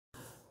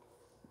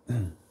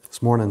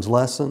This morning's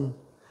lesson,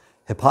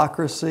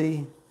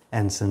 Hypocrisy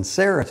and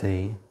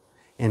Sincerity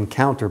in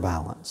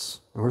Counterbalance.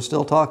 And we're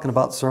still talking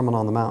about Sermon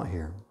on the Mount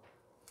here.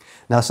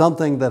 Now,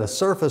 something that a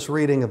surface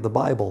reading of the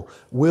Bible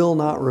will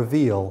not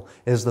reveal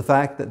is the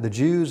fact that the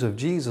Jews of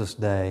Jesus'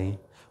 day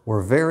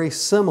were very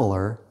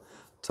similar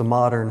to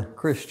modern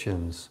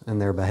Christians in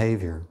their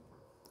behavior.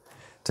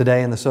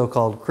 Today in the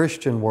so-called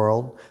Christian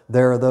world,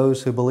 there are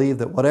those who believe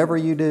that whatever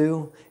you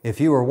do, if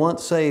you were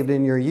once saved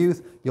in your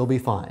youth, you'll be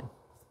fine.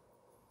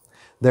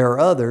 There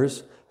are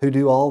others who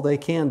do all they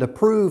can to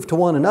prove to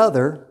one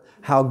another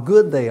how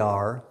good they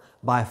are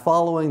by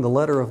following the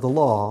letter of the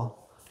law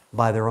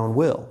by their own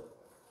will.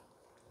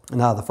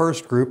 Now, the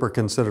first group are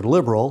considered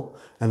liberal,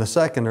 and the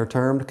second are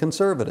termed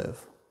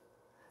conservative.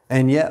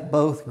 And yet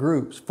both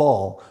groups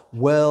fall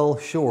well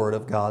short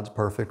of God's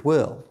perfect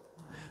will.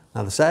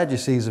 Now, the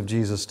Sadducees of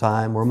Jesus'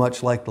 time were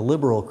much like the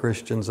liberal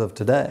Christians of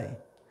today.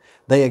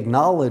 They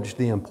acknowledged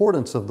the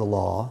importance of the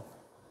law,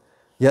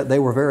 yet they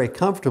were very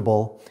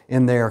comfortable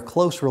in their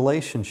close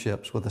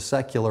relationships with the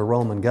secular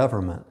Roman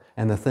government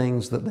and the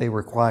things that they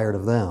required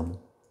of them.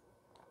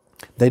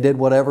 They did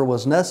whatever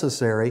was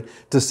necessary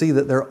to see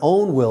that their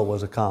own will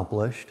was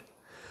accomplished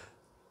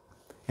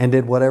and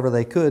did whatever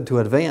they could to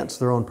advance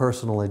their own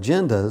personal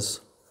agendas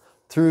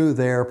through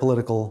their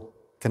political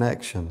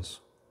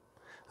connections.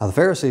 Now, the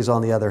Pharisees,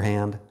 on the other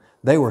hand,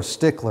 they were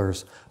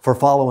sticklers for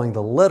following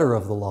the letter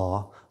of the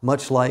law,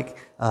 much like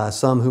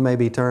some who may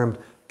be termed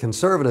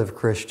conservative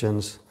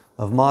Christians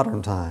of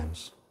modern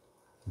times.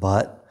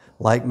 But,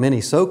 like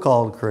many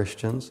so-called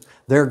Christians,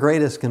 their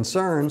greatest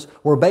concerns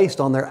were based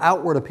on their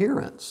outward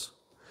appearance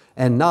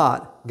and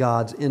not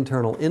God's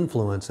internal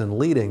influence in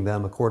leading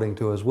them according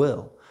to His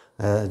will.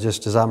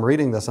 Just as I'm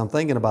reading this, I'm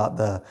thinking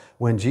about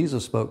when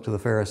Jesus spoke to the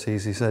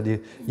Pharisees, He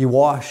said, you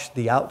wash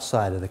the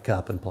outside of the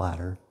cup and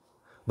platter,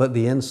 but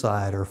the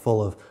inside are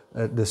full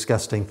of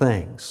disgusting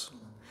things.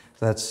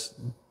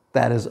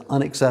 That is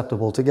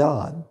unacceptable to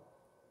God.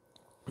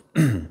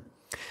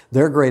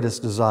 Their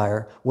greatest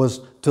desire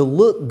was to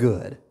look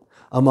good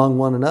among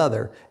one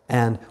another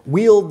and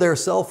wield their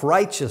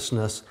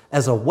self-righteousness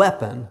as a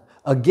weapon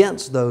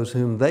against those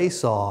whom they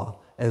saw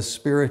as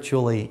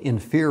spiritually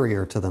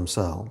inferior to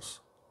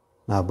themselves.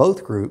 Now,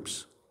 both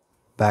groups,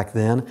 back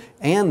then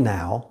and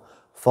now,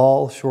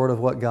 fall short of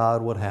what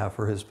God would have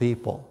for His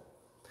people.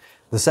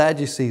 The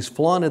Sadducees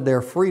flaunted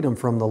their freedom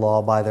from the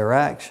law by their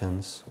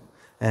actions,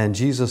 and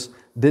Jesus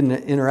didn't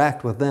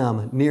interact with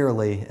them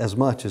nearly as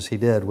much as He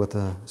did with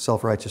the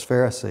self-righteous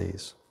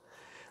Pharisees.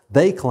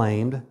 They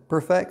claimed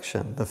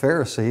perfection, the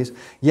Pharisees,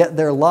 yet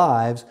their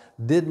lives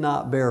did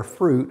not bear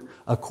fruit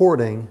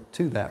according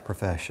to that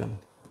profession.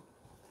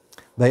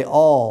 They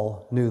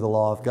all knew the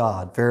law of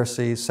God.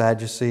 Pharisees,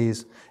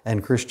 Sadducees,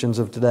 and Christians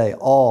of today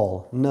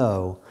all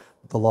know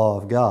the law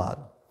of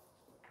God.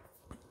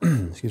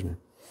 Excuse me.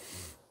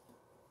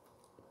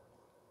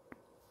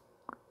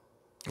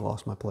 I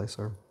lost my place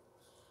there.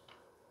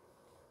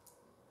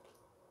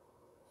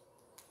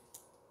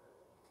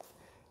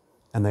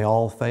 And they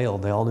all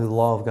failed. They all knew the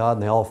law of God,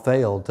 and they all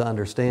failed to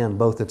understand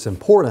both its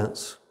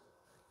importance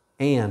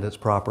and its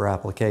proper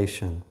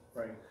application.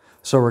 Right.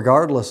 So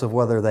regardless of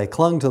whether they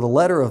clung to the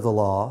letter of the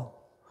law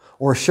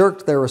or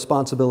shirked their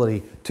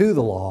responsibility to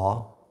the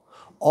law,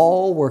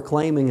 all were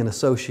claiming an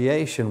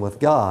association with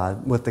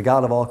God, with the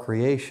God of all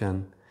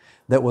creation,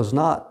 that was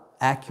not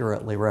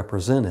accurately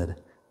represented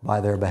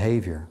by their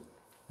behavior.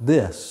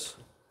 This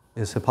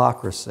is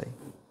hypocrisy.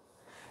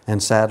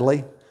 And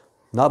sadly,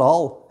 not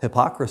all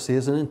hypocrisy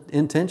is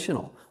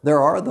intentional. There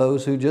are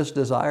those who just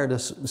desire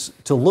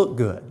to look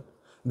good.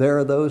 There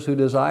are those who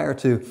desire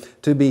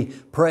to be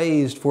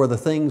praised for the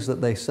things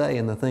that they say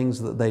and the things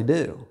that they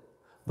do.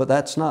 But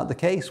that's not the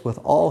case with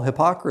all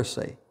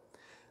hypocrisy.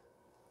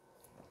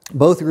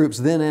 Both groups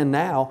then and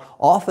now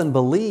often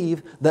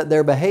believe that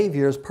their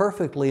behavior is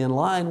perfectly in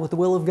line with the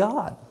will of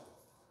God.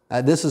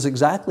 This is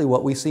exactly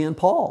what we see in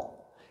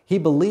Paul. He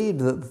believed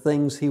that the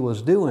things he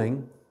was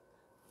doing,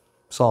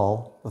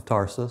 Saul of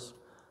Tarsus,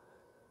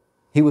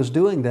 he was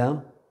doing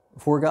them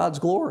for God's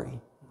glory.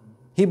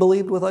 He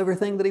believed with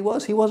everything that he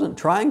was. He wasn't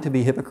trying to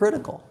be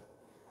hypocritical,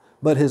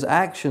 but his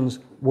actions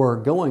were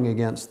going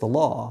against the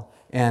law,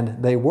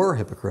 and they were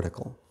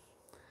hypocritical.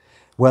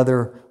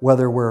 Whether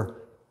we're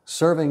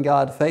serving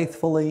God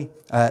faithfully,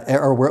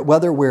 or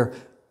whether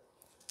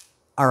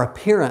our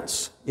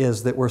appearance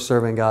is that we're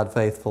serving God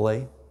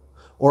faithfully,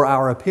 or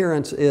our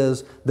appearance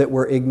is that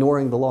we're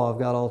ignoring the law of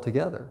God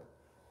altogether.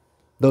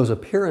 Those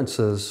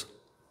appearances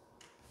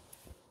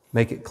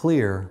make it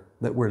clear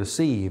that we're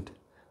deceived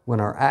when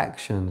our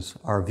actions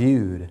are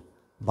viewed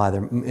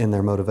in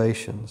their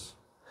motivations.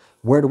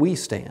 Where do we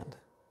stand?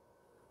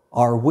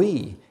 Are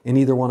we in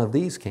either one of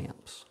these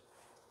camps?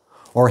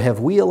 Or have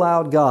we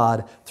allowed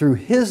God, through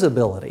His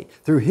ability,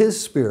 through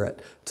His Spirit,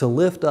 to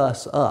lift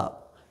us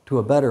up to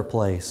a better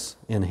place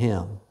in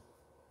Him?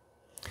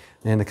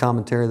 In the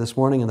commentary this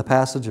morning, in the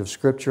passage of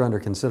Scripture under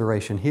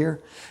consideration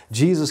here,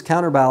 Jesus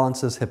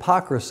counterbalances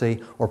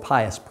hypocrisy or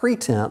pious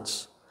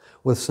pretense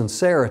with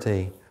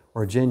sincerity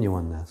or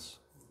genuineness.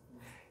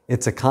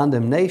 It's a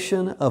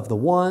condemnation of the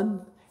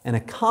one and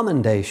a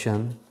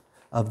commendation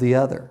of the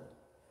other.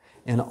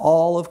 In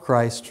all of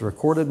Christ's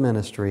recorded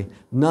ministry,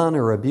 none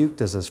are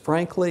rebuked as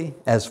frankly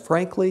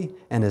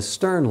and as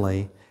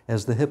sternly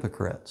as the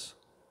hypocrites.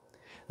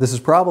 This is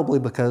probably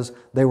because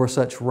they were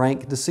such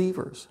rank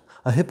deceivers.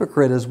 A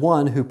hypocrite is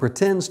one who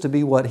pretends to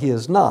be what he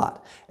is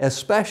not,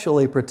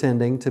 especially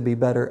pretending to be a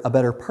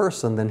better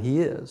person than he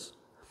is.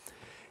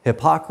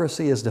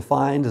 Hypocrisy is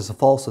defined as a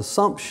false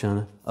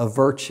assumption of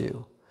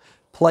virtue,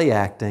 play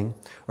acting,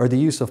 or the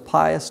use of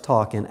pious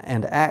talk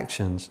and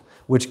actions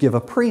which give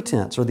a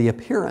pretense or the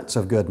appearance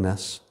of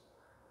goodness.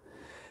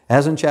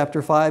 As in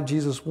chapter 5,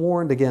 Jesus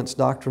warned against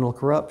doctrinal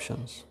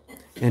corruptions.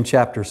 In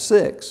chapter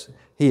 6,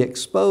 He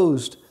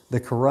exposed the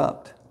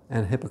corrupt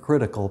and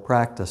hypocritical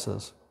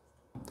practices.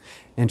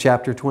 In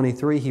chapter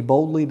 23, He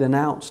boldly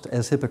denounced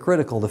as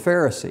hypocritical the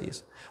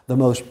Pharisees, the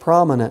most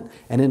prominent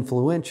and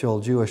influential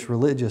Jewish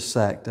religious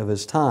sect of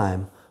His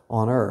time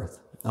on earth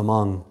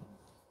among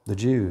the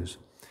Jews.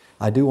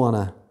 I do want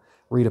to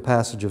read a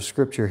passage of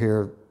Scripture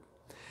here.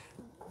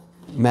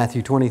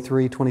 Matthew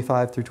 23,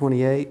 25 through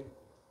 28.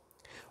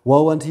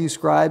 Woe unto you,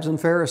 scribes and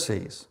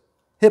Pharisees,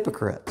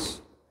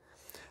 hypocrites!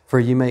 For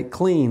you make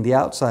clean the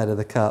outside of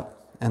the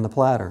cup and the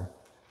platter,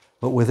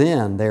 but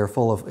within they are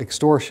full of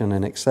extortion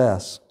and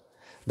excess.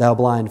 Thou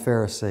blind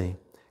Pharisee,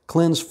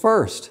 cleanse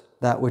first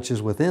that which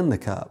is within the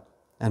cup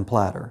and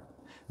platter,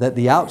 that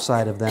the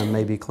outside of them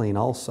may be clean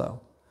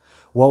also.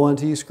 Woe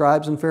unto you,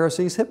 scribes and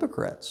Pharisees,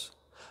 hypocrites!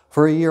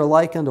 For ye are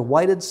like unto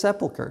whited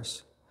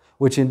sepulchres,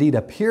 which indeed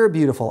appear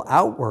beautiful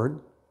outward,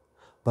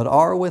 but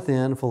are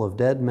within full of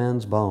dead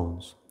men's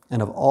bones,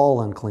 and of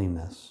all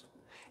uncleanness.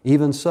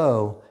 Even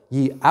so,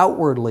 ye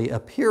outwardly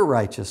appear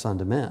righteous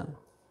unto men,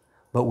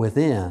 but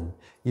within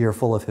ye are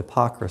full of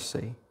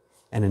hypocrisy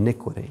and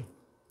iniquity.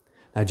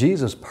 Now,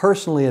 Jesus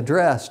personally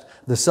addressed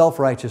the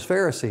self-righteous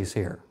Pharisees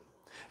here.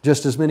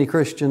 Just as many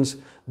Christians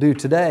do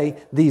today,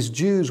 these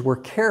Jews were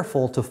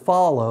careful to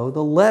follow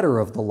the letter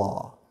of the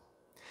law.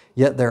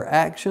 Yet their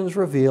actions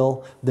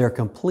reveal their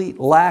complete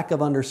lack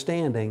of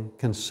understanding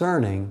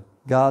concerning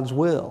God's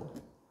will.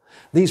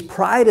 These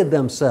prided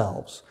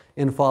themselves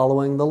in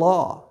following the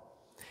law,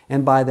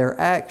 and by their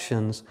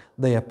actions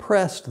they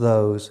oppressed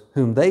those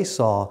whom they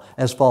saw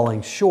as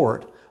falling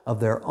short of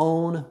their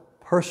own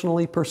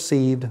personally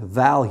perceived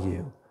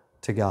value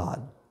to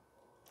God.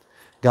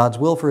 God's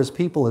will for His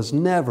people is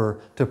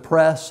never to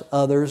press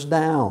others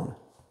down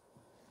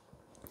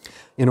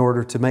in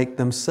order to make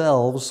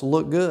themselves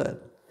look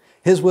good.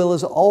 His will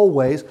is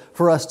always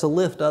for us to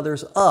lift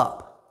others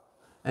up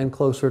and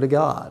closer to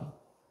God.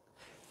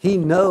 He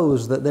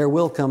knows that there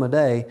will come a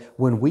day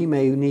when we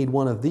may need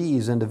one of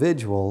these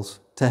individuals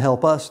to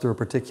help us through a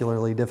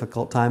particularly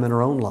difficult time in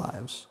our own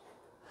lives.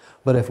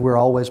 But if we're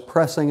always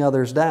pressing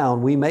others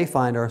down, we may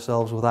find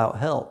ourselves without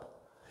help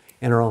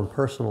in our own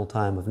personal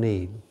time of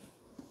need.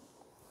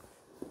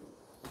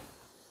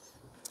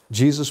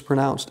 Jesus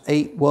pronounced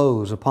 8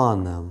 woes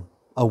upon them.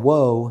 A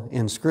woe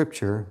in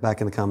Scripture,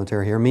 back in the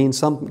commentary here, means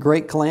some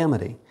great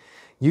calamity,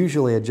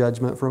 usually a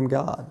judgment from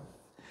God.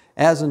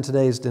 As in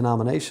today's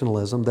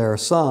denominationalism, there are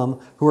some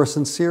who are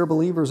sincere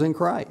believers in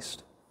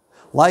Christ.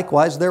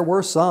 Likewise, there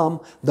were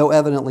some, though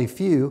evidently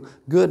few,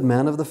 good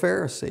men of the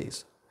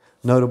Pharisees.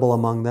 Notable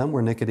among them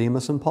were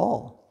Nicodemus and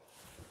Paul.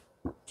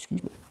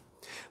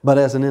 But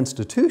as an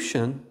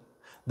institution,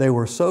 they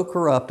were so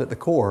corrupt at the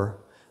core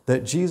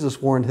that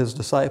Jesus warned His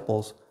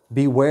disciples,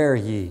 "Beware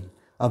ye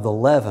of the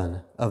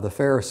leaven of the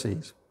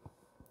Pharisees,"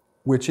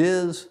 which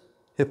is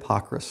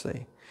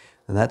hypocrisy.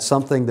 And that's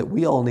something that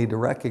we all need to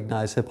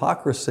recognize.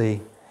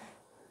 Hypocrisy,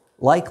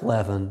 like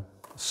leaven,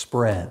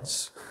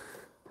 spreads.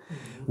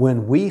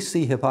 When we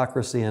see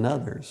hypocrisy in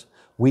others,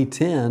 we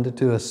tend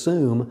to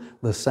assume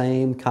the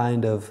same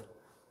kind of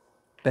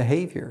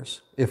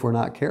behaviors if we're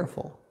not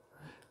careful.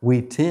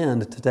 We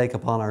tend to take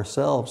upon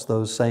ourselves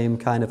those same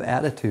kind of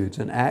attitudes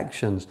and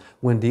actions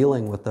when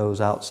dealing with those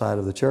outside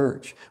of the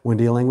church, when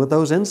dealing with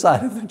those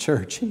inside of the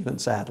church, even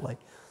sadly.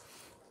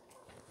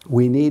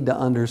 We need to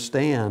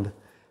understand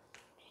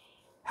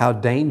how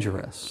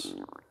dangerous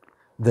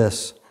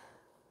this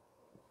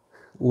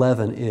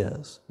leaven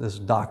is, this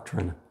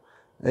doctrine,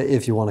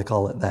 if you want to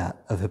call it that,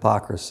 of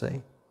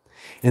hypocrisy.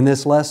 In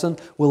this lesson,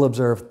 we'll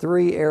observe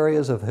 3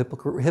 areas of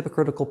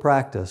hypocritical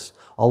practice,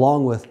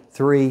 along with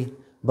 3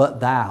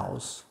 but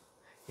thous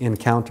in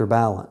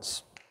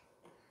Counterbalance.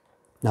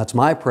 Now, it's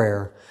my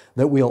prayer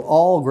that we'll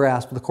all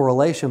grasp the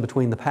correlation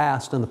between the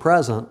past and the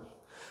present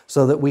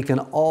so that we can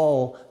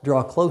all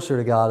draw closer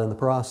to God in the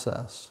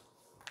process.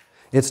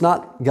 It's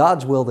not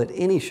God's will that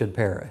any should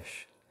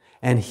perish,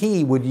 and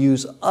He would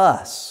use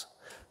us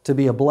to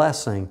be a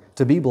blessing,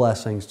 to be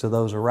blessings to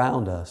those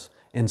around us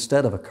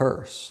instead of a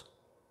curse.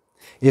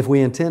 If we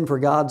intend for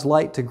God's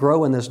light to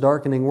grow in this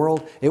darkening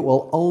world, it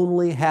will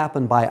only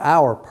happen by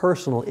our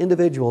personal,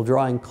 individual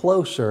drawing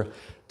closer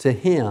to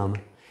Him,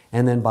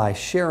 and then by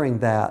sharing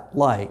that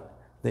light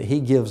that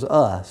He gives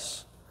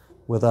us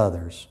with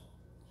others.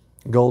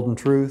 Golden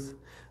truth,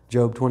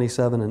 Job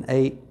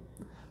 27:8.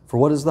 For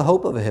what is the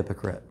hope of a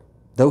hypocrite,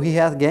 though he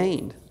hath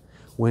gained,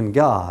 when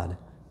God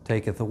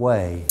taketh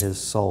away his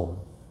soul?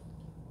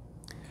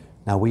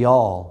 Now, we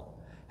all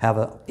have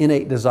an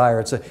innate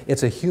desire.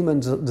 It's a human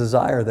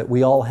desire that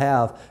we all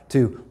have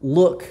to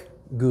look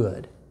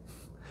good.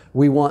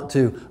 We want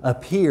to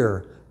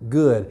appear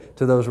good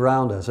to those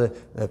around us.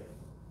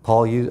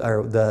 Paul used,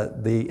 or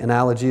the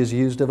analogy is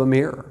used of a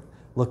mirror,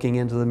 looking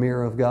into the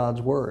mirror of God's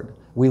Word.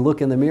 We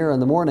look in the mirror in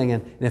the morning,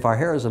 and if our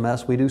hair is a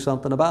mess, we do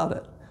something about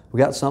it. We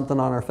got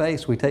something on our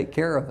face, we take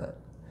care of it.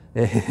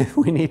 If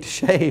we need to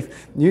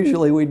shave,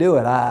 usually we do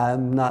it.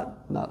 I'm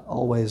not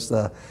always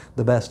the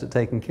best at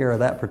taking care of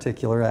that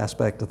particular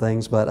aspect of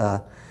things,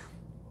 but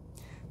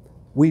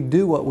we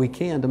do what we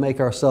can to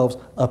make ourselves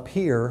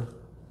appear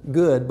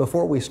good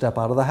before we step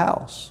out of the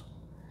house.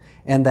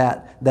 And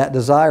that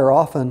desire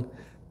often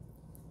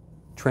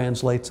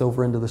translates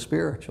over into the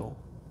spiritual.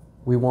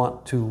 We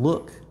want to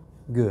look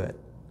good.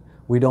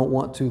 We don't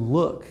want to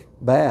look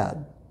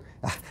bad.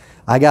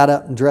 I got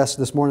up and dressed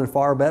this morning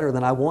far better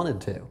than I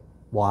wanted to.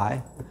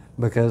 Why?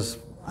 Because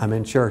I'm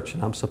in church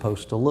and I'm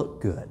supposed to look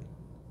good.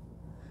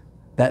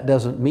 That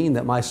doesn't mean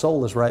that my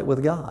soul is right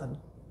with God.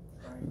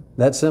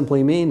 That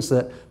simply means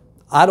that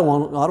I don't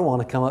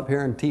want to come up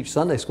here and teach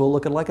Sunday school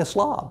looking like a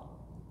slob.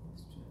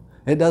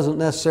 It doesn't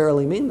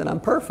necessarily mean that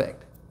I'm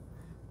perfect.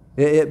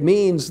 It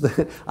means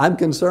that I'm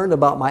concerned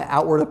about my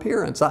outward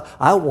appearance. I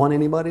don't want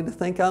anybody to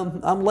think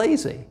I'm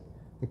lazy.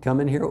 I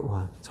come in here,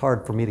 well, it's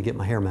hard for me to get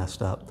my hair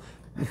messed up.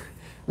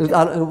 I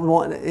don't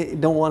want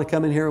to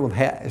come in here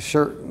with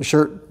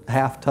shirt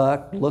half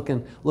tucked,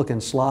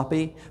 looking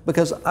sloppy,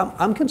 because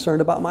I'm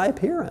concerned about my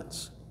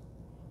appearance.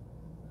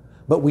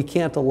 But we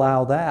can't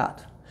allow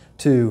that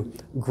to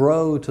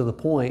grow to the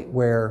point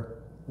where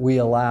we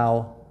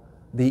allow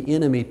the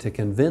enemy to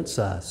convince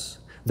us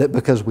that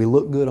because we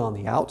look good on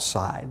the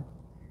outside,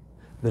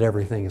 that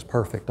everything is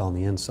perfect on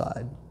the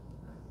inside.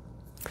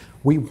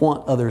 We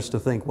want others to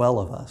think well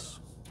of us.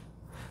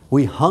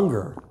 We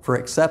hunger for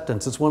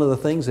acceptance. It's one of the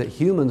things that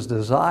humans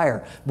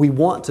desire. We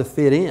want to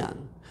fit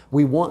in.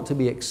 We want to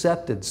be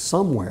accepted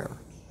somewhere.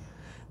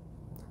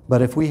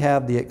 But if we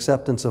have the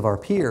acceptance of our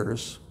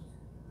peers,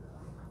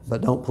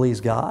 but don't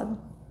please God,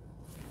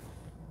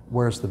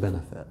 where's the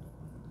benefit?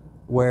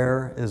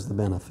 Where is the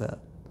benefit?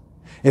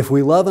 If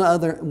we love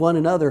one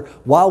another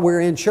while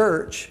we're in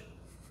church,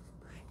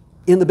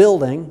 in the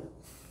building,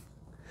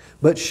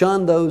 but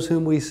shun those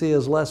whom we see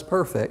as less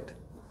perfect,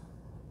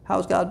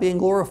 how's God being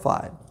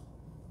glorified?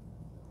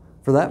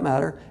 For that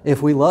matter,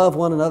 if we love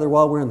one another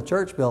while we're in the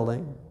church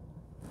building,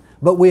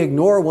 but we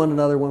ignore one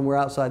another when we're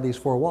outside these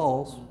four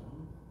walls,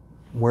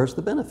 where's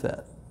the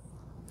benefit?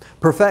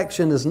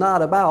 Perfection is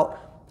not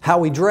about how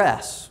we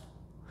dress.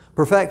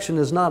 Perfection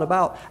is not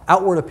about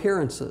outward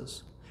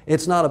appearances.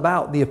 It's not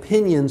about the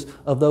opinions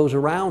of those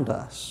around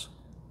us.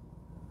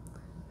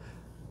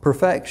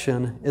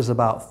 Perfection is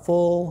about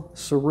full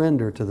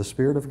surrender to the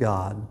Spirit of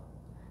God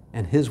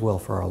and His will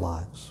for our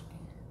lives.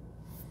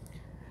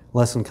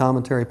 Lesson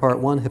Commentary Part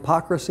 1,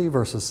 Hypocrisy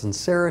versus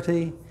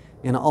Sincerity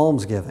in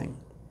Almsgiving.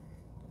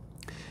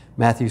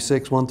 Matthew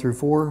 6, 1 through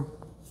 4.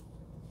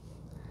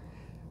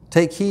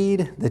 Take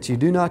heed that you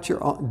do not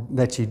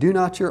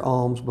your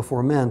alms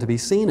before men to be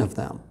seen of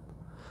them.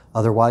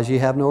 Otherwise ye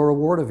have no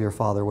reward of your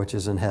Father which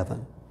is in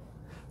heaven.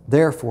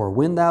 Therefore,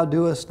 when thou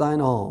doest thine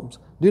alms,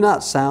 do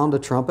not sound a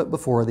trumpet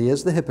before thee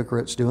as the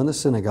hypocrites do in the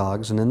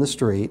synagogues and in the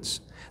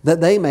streets,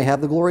 that they may have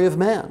the glory of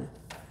men.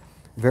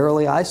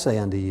 Verily I say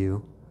unto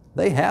you,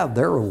 they have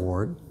their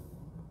reward.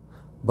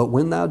 But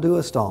when thou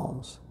doest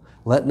alms,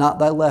 let not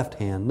thy left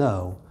hand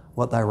know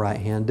what thy right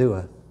hand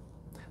doeth,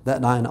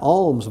 that thine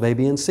alms may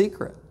be in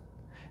secret,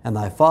 and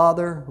thy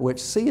Father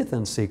which seeth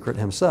in secret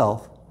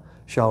Himself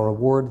shall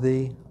reward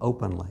thee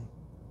openly.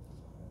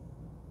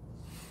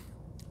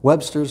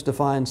 Webster's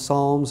defines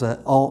alms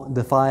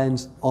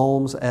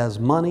as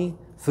money,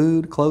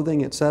 food,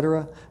 clothing,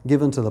 etc.,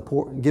 given to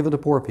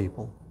poor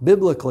people.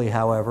 Biblically,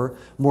 however,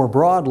 more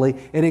broadly,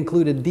 it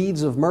included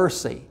deeds of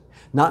mercy,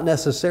 not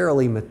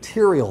necessarily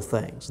material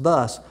things.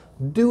 Thus,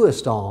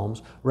 doest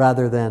alms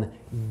rather than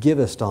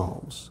givest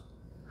alms.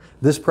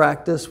 This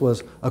practice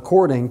was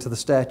according to the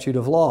statute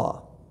of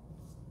law.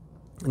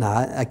 Now,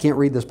 I can't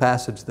read this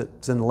passage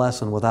that's in the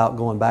lesson without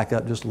going back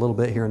up just a little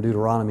bit here in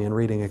Deuteronomy and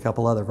reading a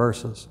couple other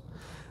verses.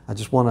 I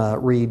just want to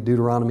read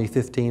Deuteronomy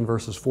 15,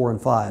 verses 4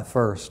 and 5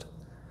 first.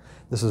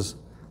 This is,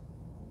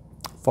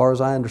 as far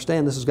as I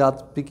understand, this is God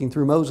speaking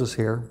through Moses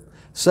here.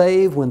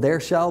 Save when there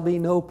shall be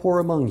no poor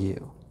among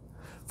you,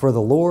 for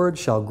the Lord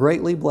shall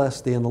greatly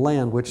bless thee in the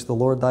land which the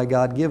Lord thy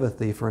God giveth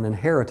thee for an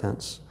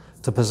inheritance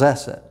to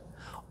possess it.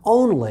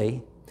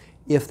 Only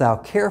if thou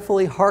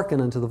carefully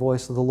hearken unto the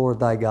voice of the Lord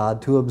thy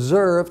God, to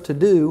observe to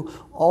do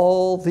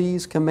all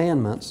these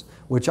commandments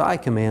which I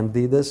command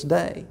thee this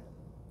day.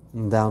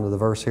 And down to the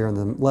verse here in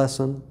the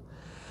lesson.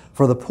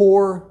 For the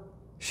poor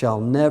shall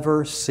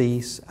never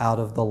cease out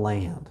of the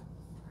land.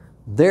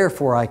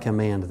 Therefore I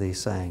command thee,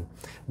 saying,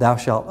 Thou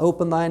shalt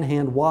open thine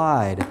hand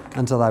wide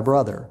unto thy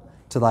brother,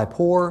 to thy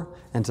poor,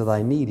 and to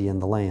thy needy in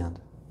the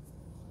land.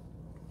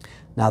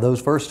 Now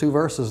those first two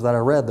verses that I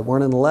read that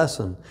weren't in the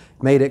lesson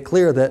made it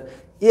clear that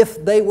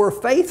if they were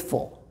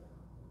faithful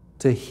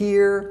to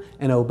hear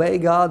and obey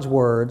God's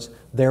words,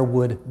 there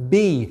would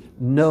be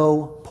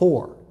no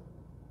poor.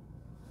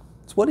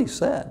 That's what he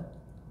said.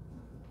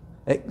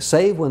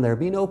 Save when there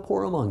be no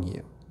poor among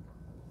you.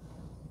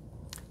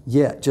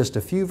 Yet, just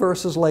a few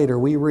verses later,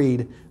 we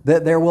read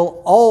that there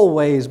will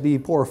always be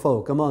poor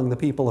folk among the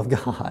people of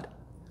God.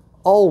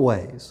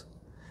 Always.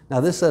 Now,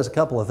 this says a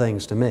couple of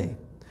things to me.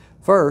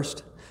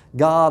 First,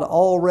 God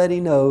already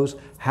knew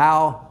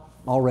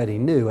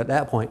at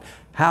that point,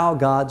 how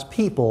God's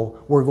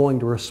people were going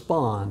to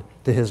respond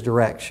to His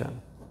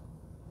direction.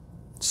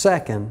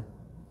 Second,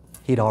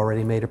 He'd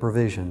already made a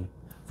provision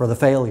for the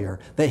failure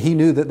that He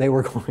knew that they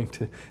were going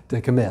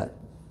to commit.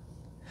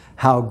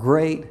 How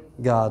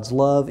great God's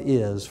love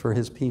is for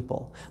His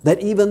people.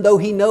 That even though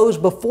He knows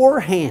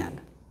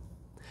beforehand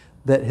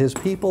that His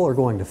people are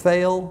going to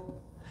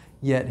fail,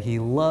 yet He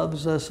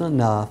loves us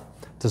enough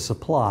to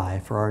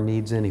supply for our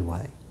needs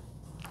anyway.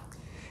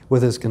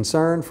 With His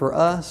concern for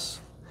us,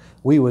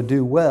 we would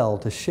do well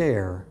to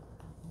share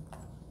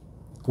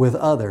with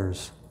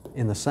others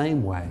in the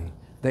same way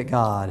that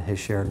God has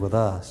shared with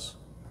us.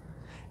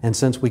 And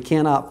since we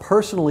cannot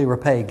personally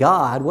repay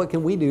God, what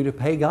can we do to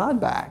pay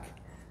God back?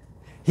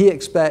 He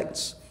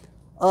expects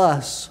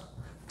us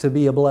to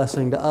be a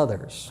blessing to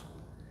others.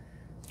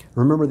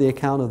 Remember the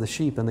account of the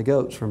sheep and the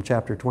goats from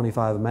chapter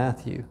 25 of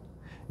Matthew.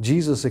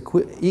 Jesus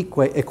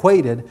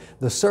equated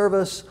the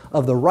service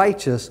of the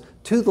righteous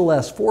to the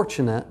less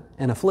fortunate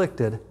and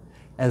afflicted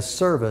as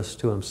service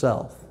to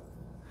Himself.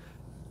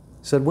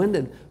 He said, when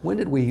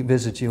did we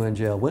visit you in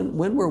jail?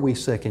 When were we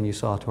sick and you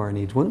saw to our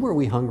needs? When were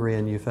we hungry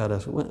and you fed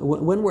us?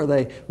 When were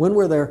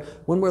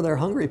there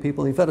hungry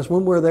people and you fed us?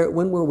 When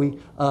were we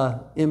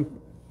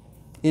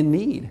in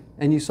need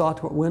and you saw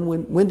to?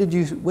 When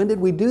did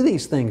we do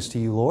these things to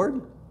you,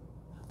 Lord?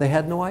 They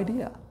had no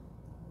idea.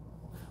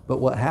 But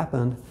what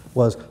happened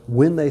was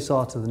when they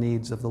saw to the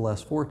needs of the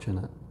less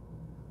fortunate,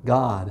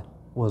 God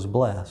was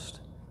blessed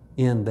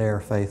in their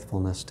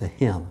faithfulness to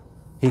Him.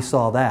 He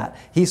saw that.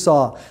 He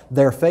saw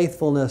their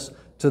faithfulness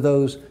to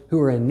those who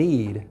are in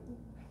need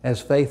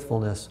as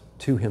faithfulness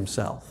to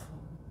Himself.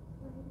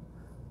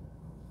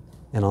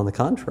 And on the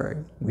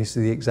contrary, we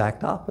see the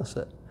exact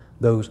opposite.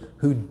 Those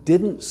who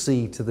didn't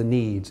see to the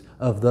needs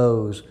of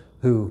those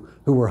who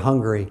were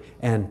hungry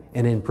and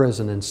in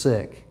prison and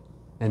sick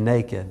and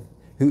naked,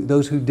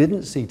 those who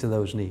didn't see to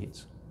those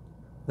needs,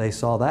 they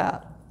saw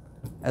that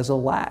as a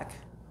lack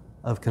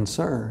of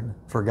concern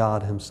for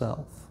God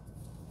Himself.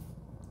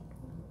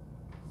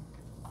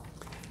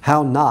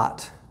 How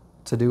not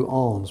to do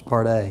alms,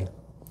 Part A.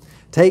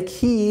 Take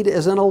heed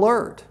as an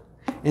alert,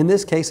 in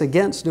this case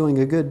against doing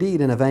a good deed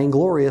in a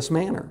vainglorious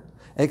manner,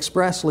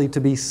 expressly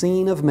to be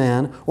seen of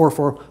men or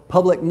for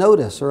public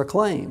notice or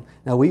acclaim.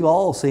 Now, we've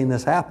all seen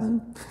this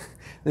happen.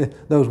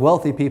 Those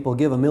wealthy people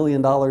give $1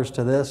 million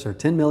to this or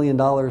 $10 million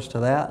to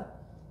that.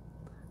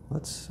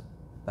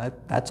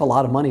 That's a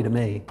lot of money to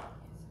me,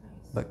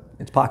 but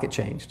it's pocket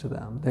change to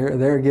them.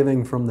 They're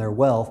giving from their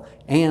wealth,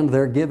 and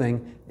they're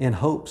giving in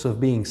hopes of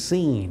being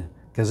seen,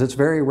 because it's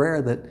very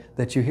rare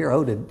that you hear,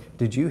 oh,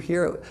 did you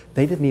hear?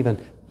 They didn't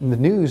even, the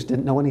news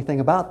didn't know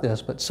anything about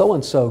this, but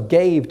so-and-so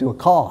gave to a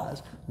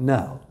cause.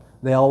 No,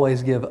 they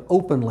always give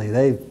openly.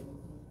 They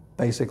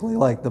basically,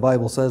 like the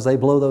Bible says, they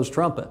blow those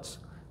trumpets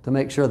to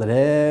make sure that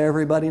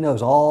everybody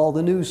knows. All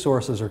the news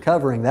sources are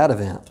covering that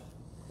event.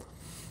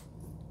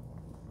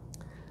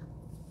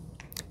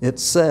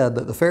 It's said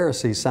that the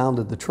Pharisees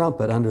sounded the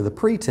trumpet under the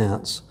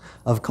pretense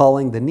of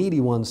calling the needy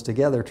ones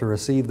together to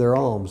receive their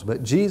alms.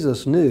 But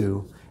Jesus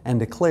knew and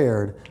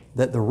declared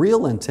that the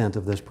real intent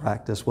of this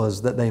practice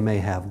was that they may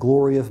have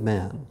glory of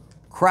men,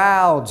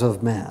 crowds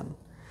of men.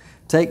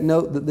 Take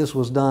note that this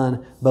was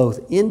done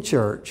both in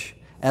church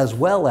as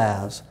well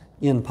as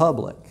in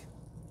public.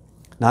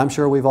 Now, I'm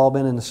sure we've all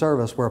been in a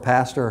service where a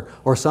pastor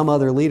or some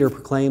other leader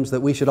proclaims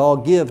that we should all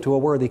give to a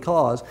worthy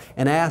cause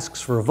and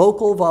asks for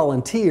vocal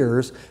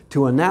volunteers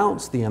to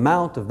announce the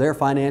amount of their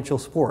financial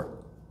support.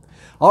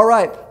 All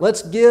right,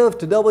 let's give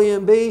to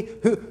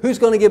WMB. Who's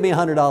going to give me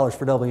 $100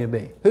 for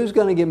WMB? Who's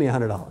going to give me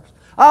 $100?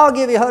 I'll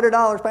give you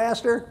 $100,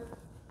 Pastor.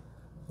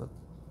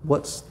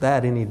 What's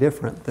that any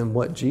different than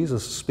what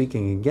Jesus is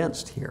speaking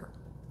against here?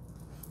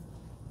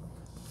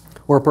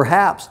 Or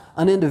perhaps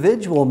an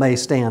individual may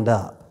stand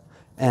up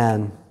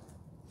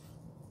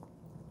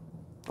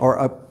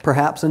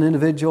perhaps that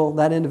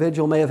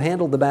individual may have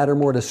handled the matter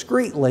more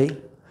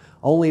discreetly,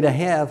 only to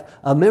have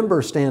a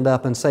member stand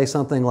up and say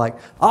something like,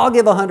 I'll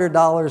give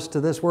 $100 to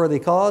this worthy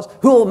cause.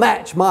 Who will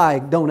match my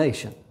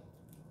donation?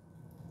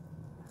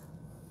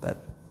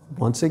 But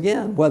once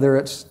again, whether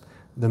it's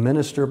the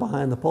minister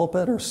behind the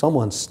pulpit or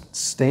someone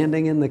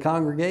standing in the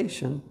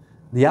congregation,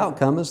 the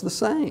outcome is the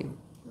same.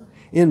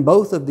 In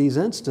both of these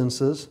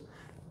instances,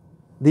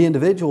 the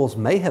individuals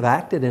may have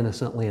acted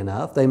innocently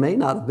enough. They may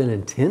not have been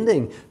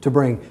intending to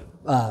bring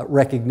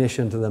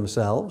recognition to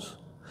themselves,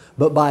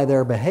 but by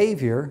their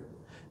behavior,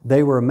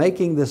 they were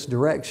making this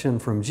direction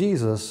from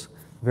Jesus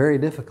very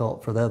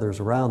difficult for the others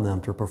around them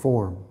to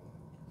perform.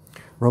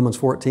 Romans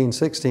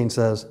 14:16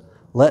 says,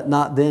 let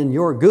not then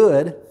your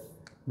good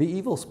be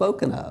evil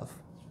spoken of.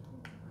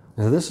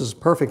 Now, this is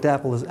perfect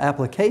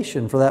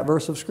application for that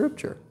verse of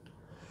Scripture.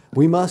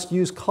 We must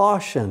use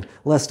caution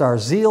lest our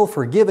zeal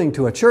for giving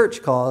to a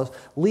church cause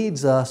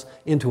leads us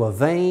into a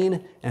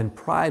vain and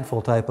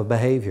prideful type of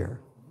behavior.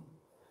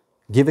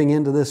 Giving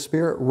into this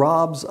spirit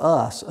robs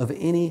us of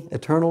any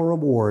eternal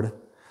reward,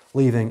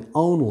 leaving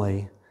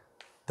only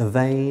the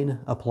vain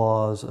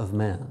applause of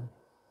men.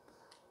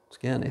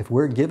 Again, if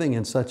we're giving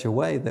in such a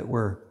way that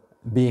we're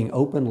being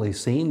openly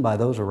seen by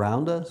those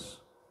around us,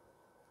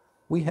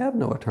 we have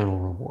no eternal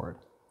reward.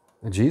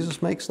 And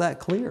Jesus makes that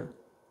clear.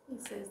 He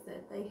says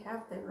that they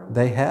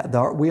have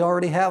their reward. We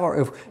already have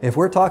our, if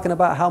we're talking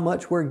about how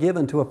much we're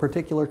given to a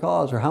particular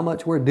cause or how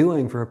much we're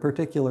doing for a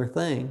particular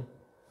thing,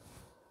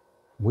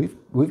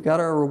 we've got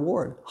our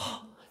reward.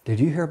 Did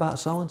you hear about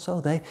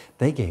so-and-so?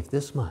 They gave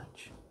this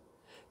much.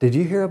 Did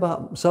you hear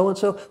about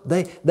so-and-so?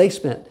 They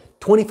spent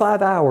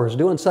 25 hours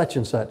doing such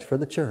and such for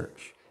the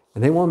church.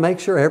 And they want to make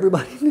sure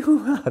everybody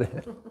knew about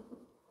it.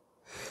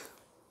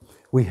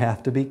 We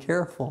have to be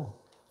careful.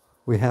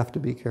 We have to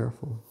be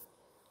careful.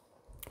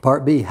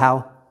 Part B,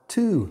 how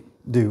to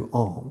do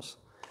alms.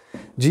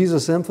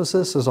 Jesus'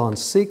 emphasis is on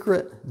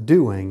secret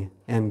doing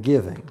and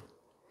giving.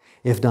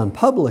 If done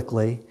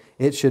publicly,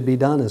 it should be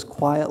done as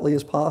quietly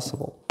as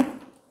possible.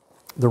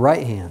 The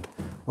right hand,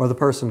 or the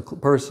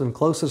person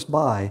closest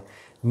by,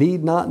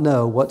 need not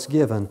know what's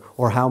given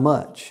or how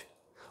much.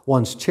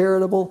 One's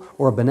charitable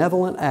or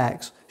benevolent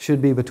acts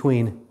should be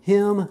between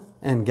him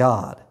and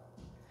God.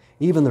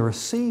 Even the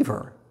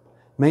receiver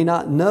may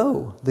not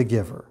know the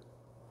giver,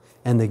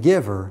 and the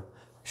giver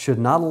should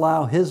not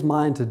allow his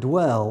mind to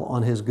dwell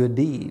on his good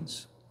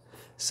deeds.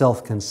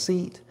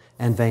 Self-conceit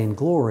and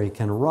vainglory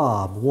can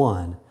rob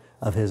one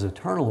of his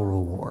eternal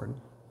reward.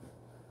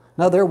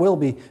 Now, there will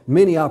be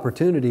many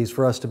opportunities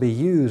for us to be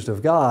used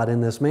of God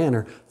in this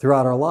manner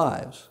throughout our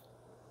lives.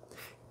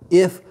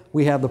 If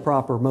we have the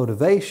proper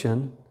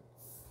motivation,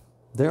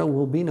 there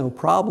will be no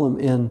problem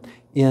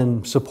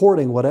in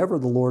supporting whatever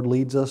the Lord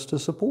leads us to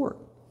support.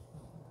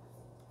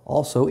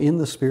 Also, in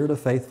the spirit of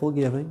faithful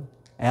giving,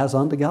 as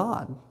unto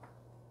God.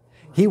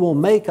 He will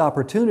make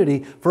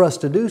opportunity for us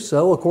to do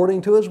so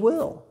according to His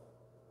will.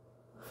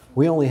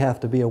 We only have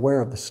to be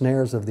aware of the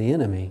snares of the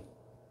enemy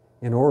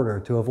in order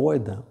to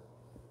avoid them.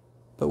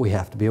 But we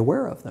have to be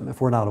aware of them. If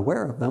we're not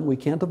aware of them, we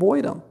can't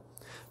avoid them.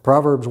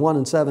 Proverbs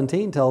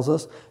 1:17 tells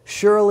us,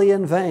 "Surely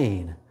in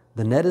vain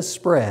the net is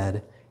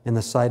spread in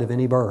the sight of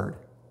any bird."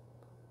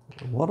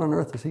 What on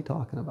earth is he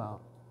talking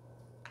about?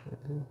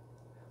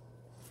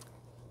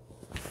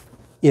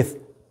 If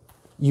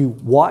you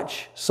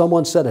watch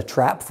someone set a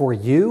trap for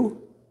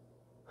you,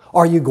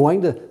 are you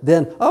going to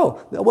then, I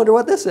wonder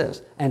what this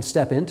is, and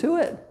step into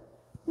it?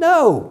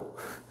 No.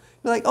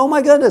 You're like, oh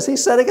my goodness,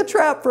 he's setting a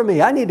trap for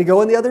me. I need to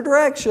go in the other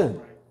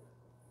direction.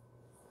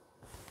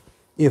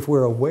 If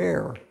we're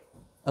aware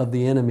of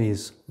the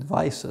enemy's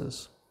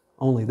devices,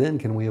 only then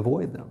can we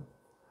avoid them.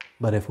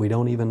 But if we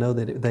don't even know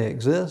that they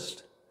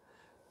exist,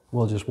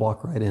 we'll just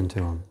walk right into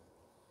them.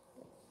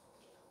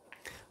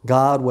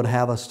 God would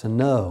have us to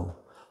know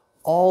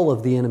all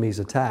of the enemy's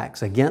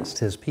attacks against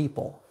His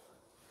people.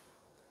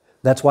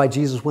 That's why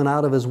Jesus went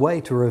out of His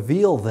way to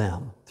reveal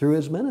them through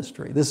His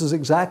ministry. This is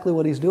exactly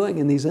what He's doing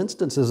in these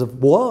instances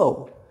of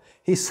woe.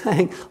 He's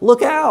saying,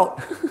 look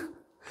out.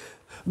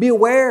 Be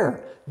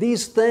aware.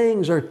 These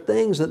things are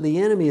things that the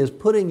enemy is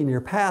putting in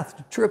your path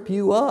to trip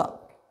you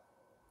up.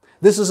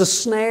 This is a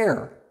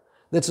snare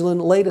that's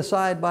laid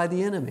aside by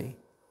the enemy.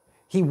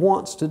 He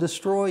wants to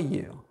destroy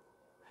you.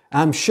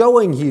 I'm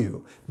showing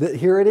you that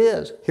here it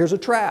is. Here's a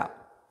trap.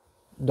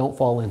 Don't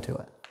fall into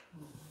it.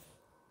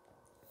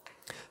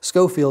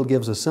 Schofield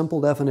gives a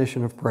simple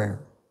definition of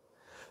prayer.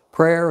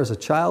 Prayer is a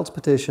child's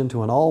petition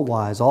to an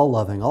all-wise,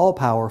 all-loving,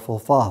 all-powerful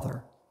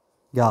Father,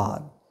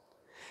 God.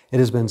 It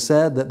has been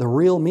said that the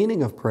real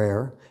meaning of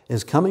prayer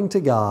is coming to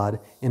God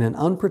in an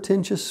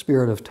unpretentious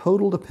spirit of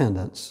total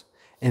dependence,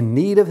 in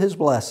need of His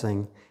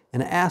blessing,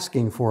 and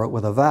asking for it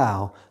with a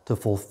vow to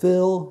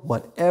fulfill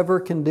whatever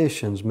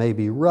conditions may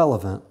be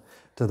relevant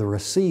to the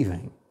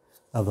receiving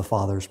of the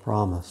Father's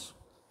promise.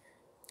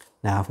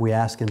 Now, if we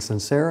ask in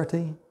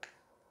sincerity,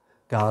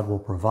 God will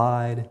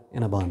provide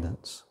in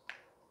abundance.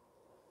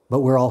 But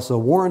we're also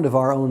warned of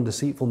our own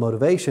deceitful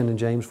motivation in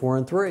James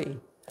 4:3,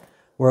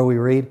 where we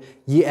read,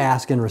 "Ye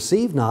ask and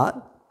receive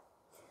not,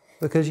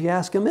 because ye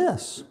ask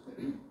amiss,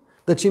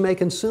 that ye may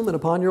consume it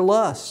upon your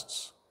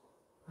lusts."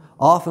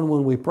 Often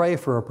when we pray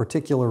for a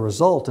particular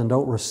result and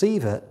don't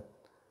receive it,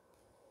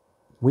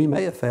 we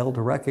may have failed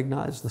to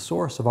recognize the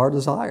source of our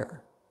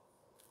desire.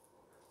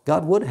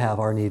 God would have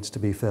our needs to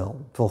be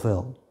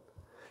fulfilled.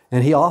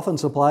 And He often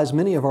supplies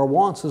many of our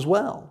wants as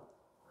well.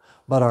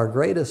 But our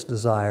greatest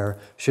desire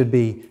should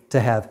be to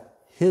have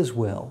His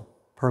will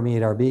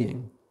permeate our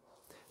being.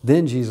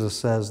 Then Jesus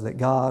says that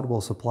God will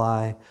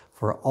supply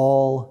for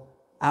all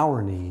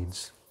our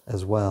needs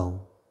as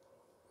well.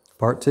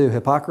 Part 2,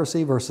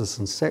 hypocrisy versus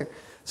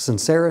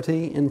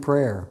sincerity in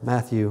prayer.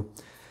 Matthew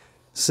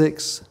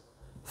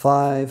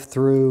 6:5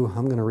 through,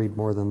 I'm going to read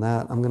more than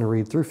that. I'm going to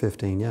read through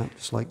 15,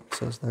 just like it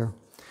says there.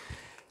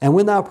 And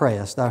when thou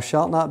prayest, thou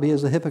shalt not be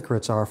as the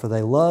hypocrites are, for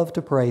they love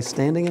to pray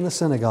standing in the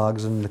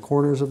synagogues and in the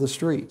corners of the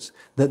streets,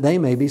 that they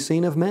may be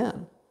seen of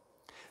men.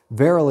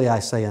 Verily I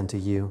say unto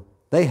you,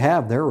 they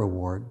have their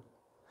reward.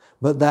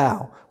 But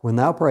thou, when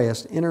thou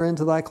prayest, enter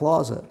into thy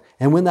closet,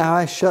 and when thou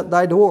hast shut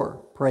thy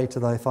door, pray to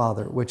thy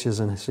Father which is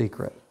in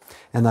secret.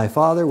 And thy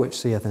Father which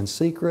seeth in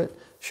secret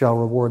shall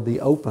reward thee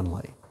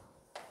openly.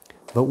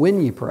 But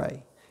when ye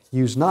pray,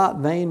 use not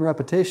vain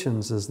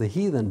repetitions as the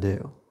heathen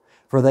do,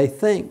 for they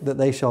think that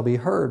they shall be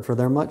heard for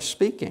their much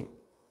speaking.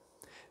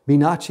 Be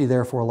not ye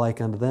therefore like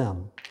unto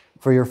them,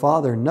 for your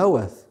Father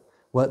knoweth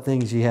what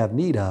things ye have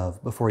need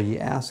of before ye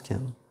ask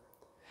Him.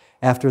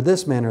 After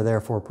this manner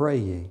therefore pray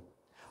ye,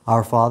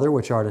 Our Father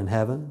which art in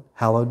heaven,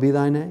 hallowed be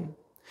thy name.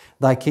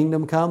 Thy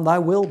kingdom come, thy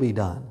will be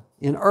done,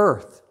 in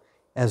earth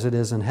as it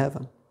is in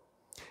heaven.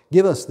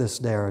 Give us this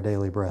day our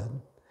daily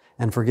bread,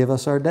 and forgive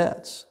us our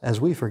debts, as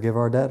we forgive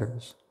our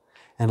debtors.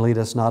 And lead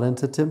us not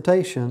into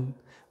temptation,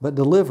 but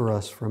deliver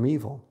us from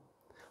evil.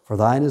 For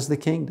thine is the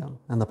kingdom,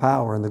 and the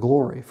power, and the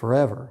glory,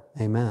 forever.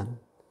 Amen.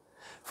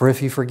 For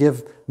if you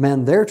forgive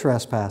men their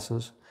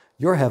trespasses,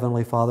 your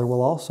heavenly Father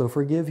will also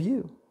forgive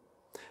you.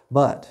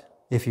 But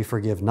if you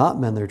forgive not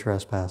men their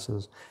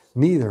trespasses,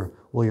 neither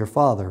will your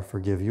Father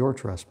forgive your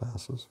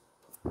trespasses.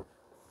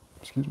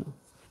 Excuse me.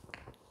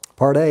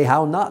 Part A,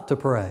 how not to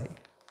pray.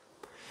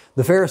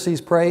 The Pharisees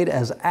prayed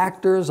as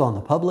actors on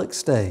the public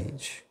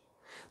stage.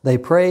 They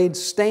prayed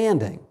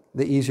standing,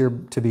 the easier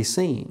to be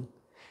seen,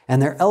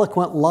 and their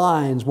eloquent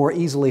lines more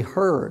easily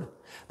heard.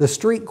 The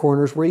street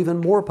corners were even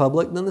more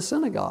public than the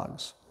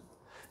synagogues.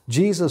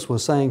 Jesus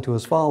was saying to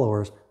His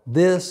followers,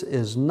 this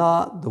is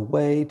not the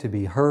way to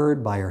be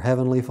heard by your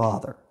heavenly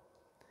Father.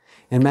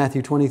 In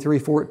Matthew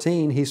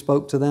 23:14, He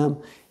spoke to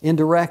them in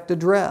direct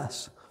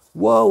address.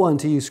 Woe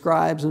unto you,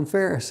 scribes and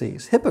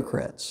Pharisees,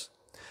 hypocrites!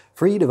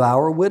 For ye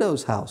devour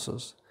widows'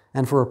 houses,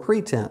 and for a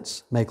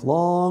pretense make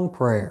long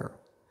prayer.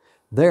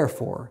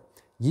 Therefore,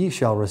 ye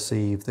shall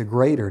receive the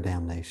greater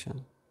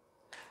damnation.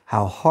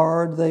 How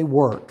hard they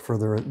worked for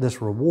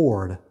this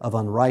reward of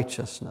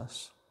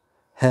unrighteousness.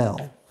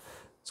 Hell.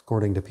 It's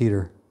according to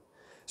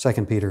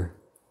 2 Peter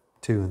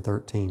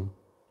 2:13.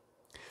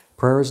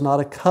 Prayer is not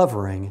a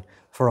covering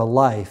for a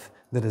life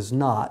that is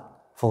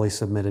not fully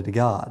submitted to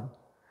God.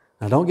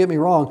 Now don't get me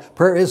wrong,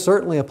 prayer is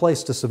certainly a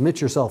place to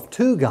submit yourself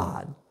to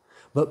God,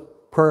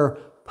 but prayer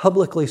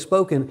publicly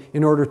spoken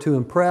in order to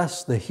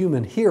impress the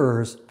human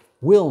hearers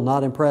will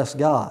not impress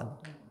God.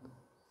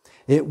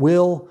 It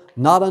will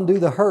not undo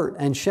the hurt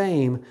and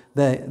shame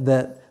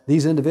that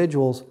these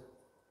individuals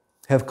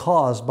have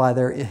caused by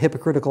their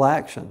hypocritical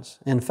actions.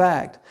 In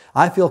fact,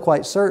 I feel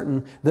quite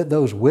certain that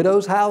those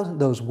widows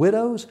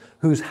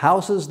whose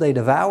houses they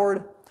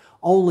devoured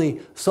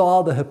only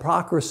saw the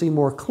hypocrisy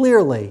more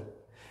clearly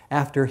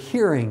after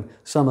hearing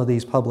some of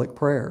these public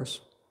prayers.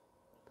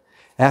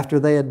 After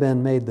they had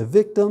been made the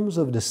victims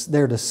of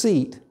their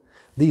deceit,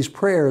 these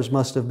prayers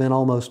must have been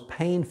almost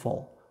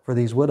painful for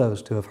these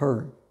widows to have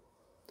heard.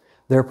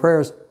 Their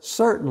prayers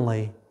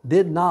certainly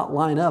did not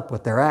line up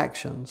with their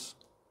actions.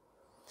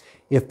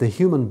 If the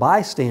human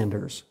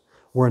bystanders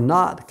were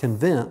not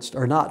convinced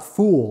or not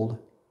fooled,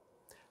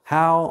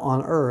 how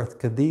on earth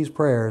could these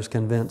prayers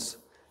convince,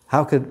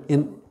 how could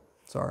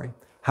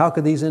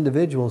these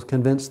individuals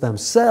convince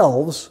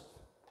themselves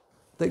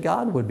that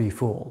God would be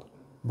fooled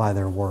by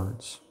their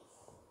words?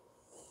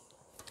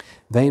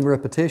 Vain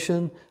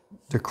repetition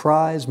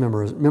decries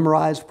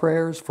memorized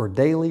prayers for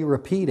daily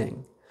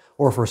repeating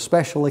or for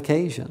special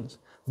occasions.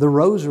 The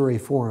rosary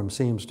form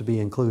seems to be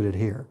included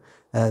here.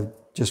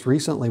 Just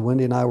recently,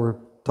 Wendy and I were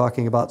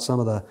talking about some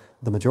of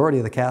the majority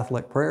of the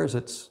Catholic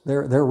prayers.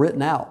 They're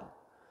written out.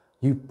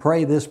 You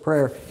pray this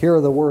prayer, here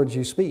are the words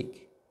you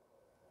speak.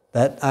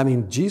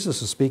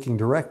 Jesus is speaking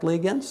directly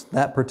against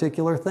that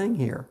particular thing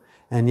here.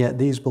 And yet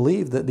these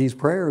believe that these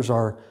prayers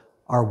are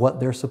what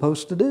they're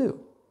supposed to do.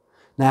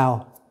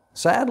 Now,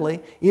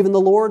 sadly, even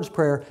the Lord's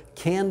Prayer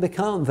can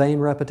become vain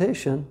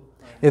repetition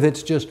if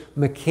it's just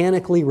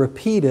mechanically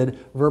repeated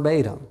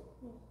verbatim.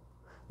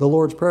 The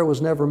Lord's Prayer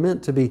was never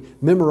meant to be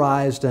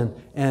memorized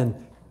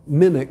and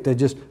mimicked and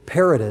just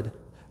parroted.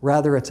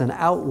 Rather, it's an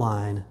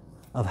outline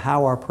of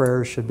how our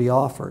prayers should be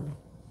offered.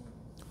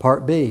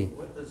 Part B.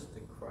 What does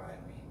decry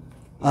mean?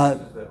 He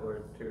uses that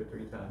word 2 or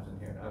 3 times in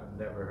here, and I've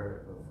never heard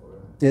it before.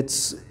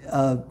 It's,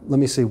 let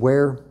me see,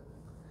 where?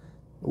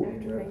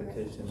 Vain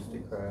repetitions,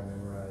 decry,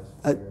 memorize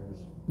prayers.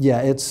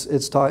 Yeah,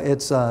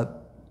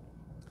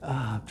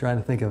 I'm trying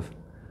to think of.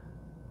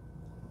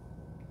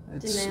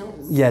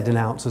 Denounce. Yeah,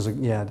 denounce is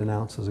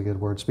a good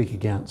word. Speak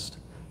against.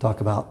 Talk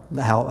about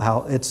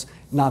how it's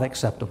not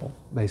acceptable,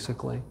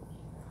 basically.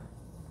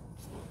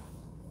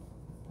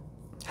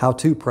 How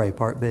to pray,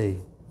 part B.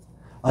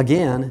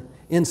 Again,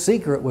 in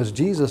secret was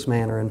Jesus'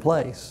 manner and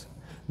place.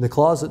 The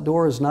closet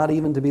door is not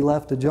even to be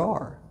left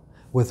ajar.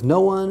 With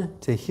no one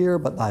to hear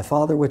but thy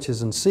Father which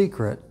is in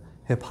secret,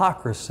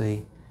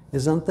 hypocrisy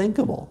is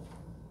unthinkable.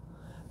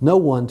 No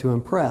one to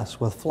impress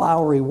with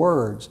flowery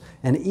words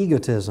and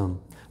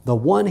egotism. The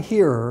one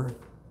hearer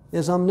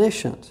is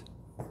omniscient,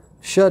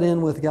 shut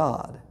in with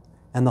God,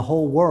 and the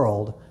whole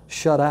world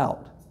shut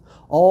out.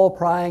 All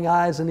prying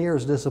eyes and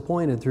ears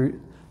disappointed.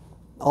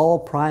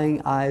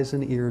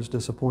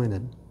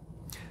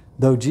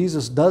 Though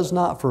Jesus does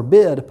not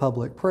forbid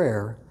public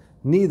prayer,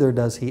 neither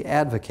does he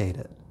advocate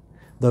it.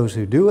 Those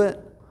who do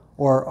it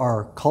or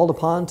are called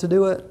upon to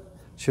do it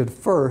should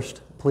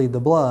first plead the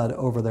blood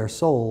over their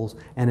souls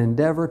and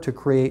endeavor to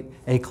create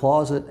a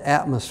closet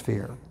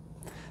atmosphere.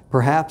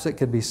 Perhaps it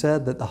could be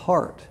said that the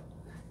heart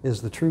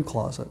is the true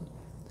closet.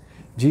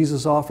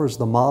 Jesus offers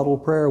the model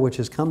prayer which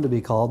has come to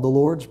be called the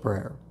Lord's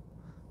Prayer.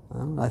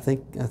 I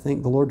think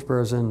the Lord's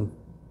Prayer is in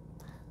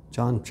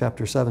John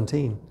chapter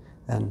 17,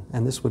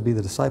 and this would be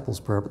the disciples'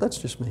 prayer, but that's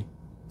just me.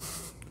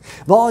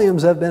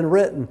 Volumes have been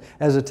written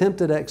as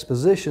attempted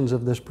expositions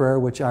of this prayer,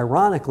 which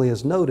ironically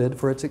is noted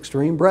for its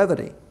extreme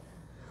brevity.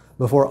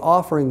 Before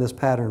offering this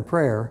pattern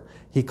prayer,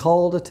 he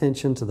called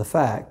attention to the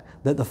fact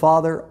that the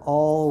Father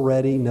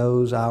already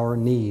knows our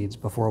needs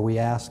before we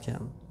ask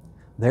Him.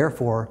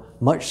 Therefore,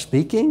 much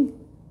speaking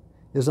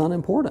is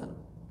unimportant.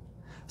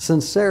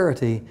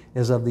 Sincerity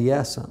is of the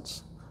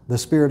essence. The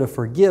spirit of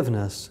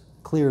forgiveness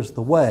clears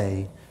the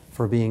way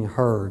for being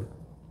heard.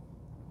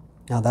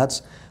 Now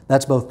that's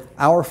both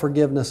our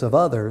forgiveness of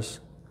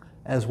others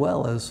as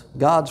well as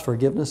God's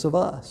forgiveness of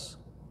us.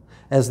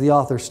 As the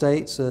author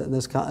states in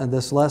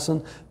this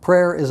lesson,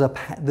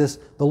 the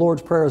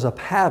Lord's Prayer is a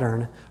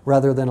pattern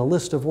rather than a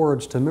list of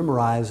words to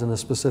memorize in a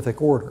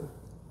specific order.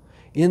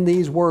 In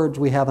these words,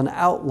 we have an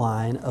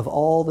outline of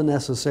all the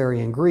necessary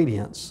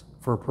ingredients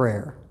for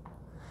prayer.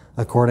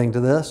 According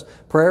to this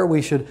prayer,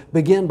 we should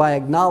begin by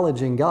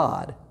acknowledging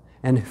God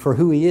and for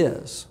who He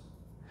is.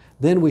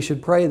 Then we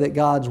should pray that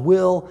God's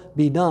will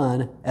be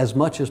done as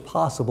much as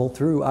possible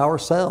through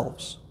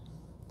ourselves.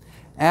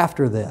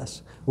 After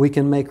this, we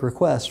can make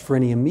requests for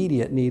any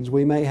immediate needs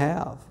we may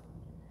have.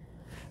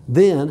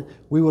 Then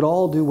we would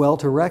all do well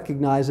to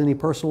recognize any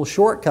personal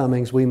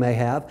shortcomings we may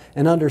have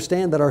and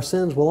understand that our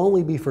sins will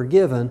only be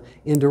forgiven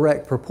in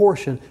direct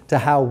proportion to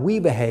how we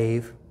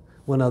behave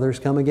when others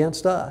come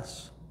against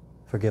us.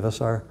 Forgive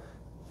us our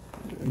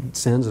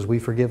sins as we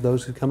forgive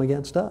those who come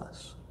against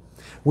us.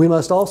 We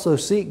must also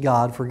seek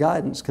God for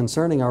guidance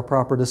concerning our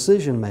proper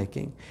decision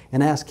making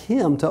and ask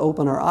Him to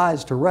open our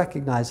eyes to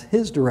recognize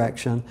His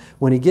direction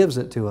when He gives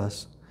it to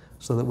us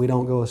so that we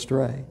don't go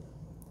astray.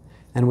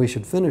 And we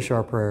should finish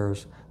our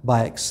prayers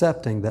by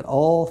accepting that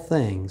all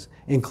things,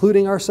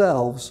 including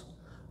ourselves,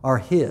 are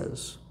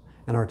His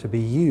and are to be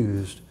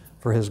used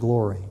for His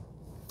glory.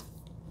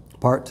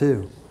 Part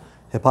 2,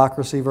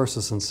 hypocrisy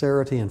versus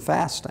sincerity in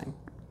fasting.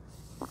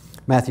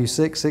 Matthew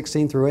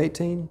 6:16 through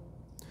 18.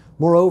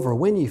 Moreover,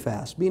 when ye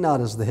fast, be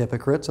not as the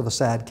hypocrites of a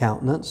sad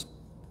countenance,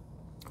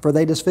 for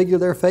they disfigure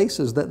their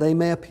faces, that they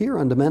may appear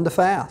unto men to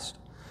fast.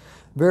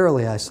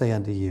 Verily I say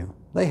unto you,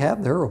 they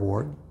have their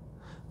reward.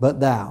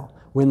 But thou,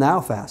 when thou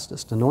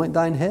fastest, anoint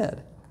thine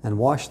head, and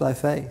wash thy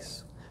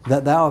face,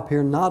 that thou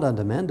appear not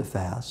unto men to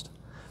fast,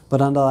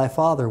 but unto thy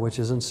Father which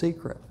is in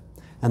secret.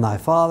 And thy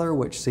Father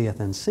which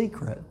seeth in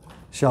secret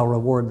shall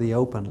reward thee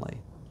openly.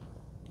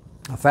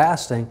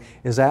 Fasting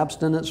is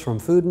abstinence from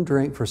food and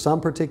drink for some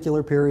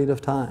particular period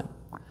of time.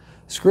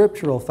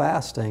 Scriptural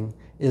fasting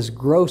is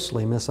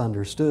grossly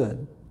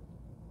misunderstood.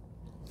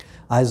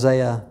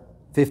 Isaiah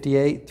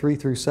 58, 3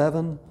 through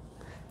 7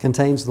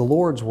 contains the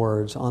Lord's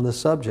words on this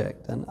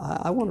subject. And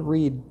I want to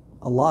read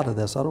a lot of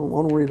this. I don't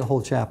want to read the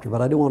whole chapter,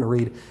 but I do want to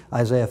read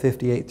Isaiah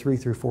 58, 3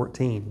 through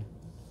 14.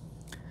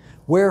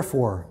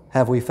 Wherefore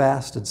have we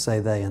fasted, say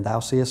they, and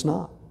thou seest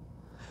not?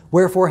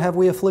 Wherefore have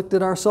we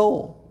afflicted our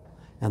soul?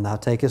 And thou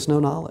takest no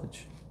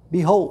knowledge.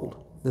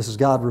 Behold, this is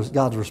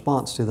God's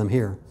response to them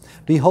here.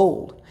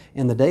 Behold,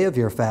 in the day of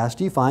your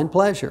fast ye find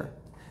pleasure,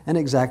 and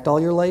exact all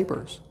your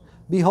labors.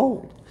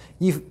 Behold,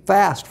 ye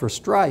fast for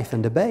strife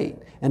and debate,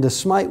 and to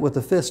smite with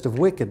the fist of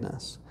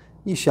wickedness.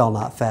 Ye shall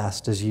not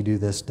fast as ye do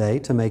this day,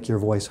 to make your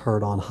voice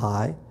heard on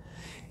high.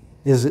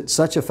 Is it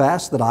such a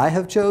fast that I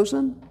have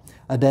chosen?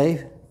 A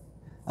day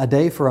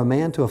for a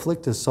man to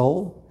afflict his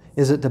soul?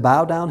 Is it to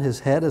bow down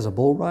his head as a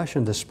bulrush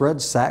and to spread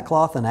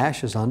sackcloth and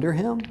ashes under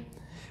him?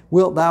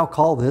 Wilt thou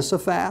call this a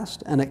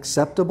fast, an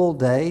acceptable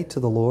day to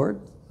the Lord?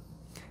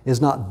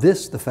 Is not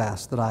this the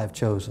fast that I have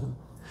chosen?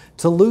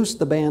 To loose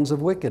the bands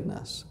of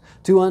wickedness,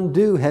 to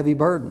undo heavy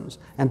burdens,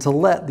 and to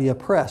let the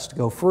oppressed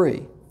go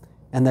free,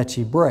 and that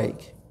ye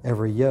break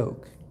every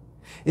yoke.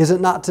 Is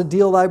it not to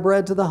deal thy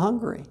bread to the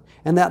hungry,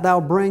 and that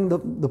thou bring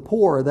the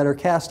poor that are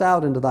cast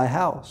out into thy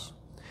house?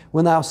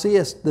 When thou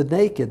seest the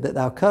naked, that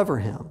thou cover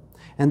him,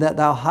 and that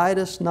thou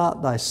hidest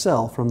not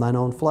thyself from thine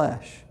own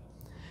flesh.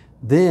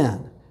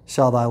 Then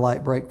shall thy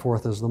light break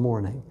forth as the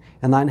morning,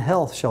 and thine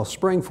health shall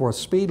spring forth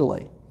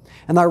speedily,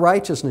 and thy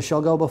righteousness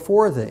shall go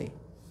before thee.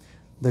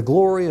 The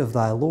glory of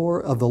the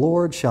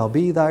Lord shall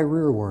be thy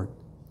rearward.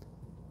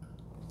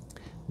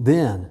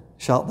 Then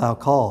shalt thou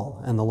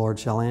call, and the Lord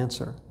shall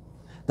answer.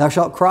 Thou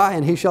shalt cry,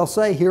 and He shall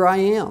say, Here I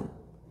am.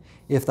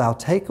 If thou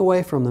take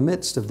away from the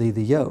midst of thee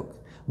the yoke,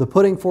 the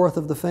putting forth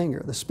of the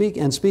finger,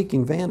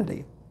 speaking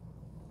vanity,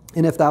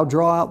 and if thou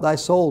draw out thy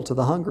soul to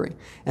the hungry,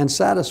 and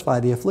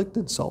satisfy the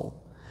afflicted soul,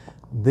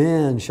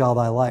 Then shall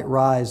thy light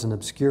rise in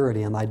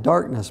obscurity, and thy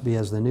darkness be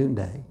as the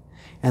noonday.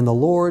 And the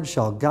Lord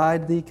shall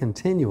guide thee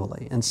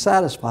continually, and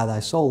satisfy thy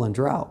soul in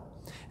drought,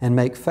 and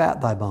make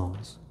fat thy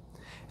bones.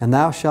 And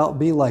thou shalt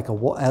be like a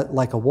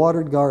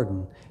watered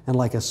garden, and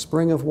like a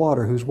spring of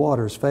water whose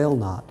waters fail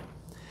not.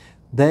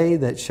 They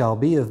that shall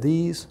be of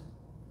thee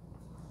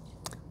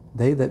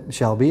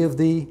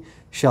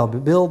shall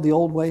build the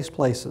old waste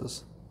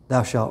places.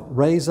 Thou shalt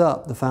raise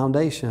up the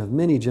foundation of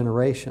many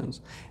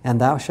generations,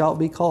 and thou shalt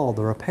be called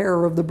the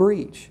repairer of the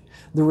breach,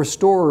 the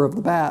restorer of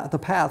the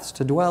paths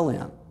to dwell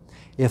in.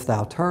 If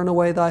thou turn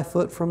away thy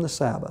foot from the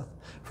Sabbath,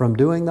 from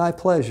doing thy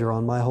pleasure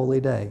on my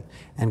holy day,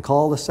 and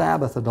call the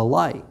Sabbath a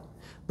delight,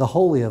 the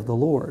holy of the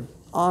Lord,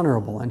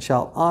 honorable, and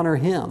shalt honor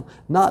him,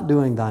 not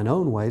doing thine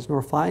own ways,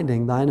 nor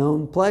finding thine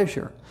own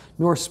pleasure,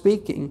 nor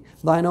speaking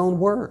thine own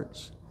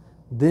words,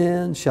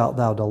 then shalt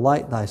thou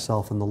delight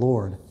thyself in the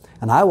Lord.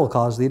 And I will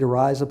cause thee to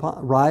ride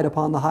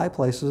upon the high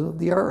places of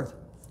the earth,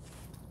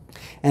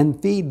 and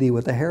feed thee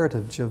with the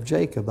heritage of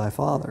Jacob thy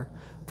father,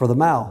 for the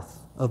mouth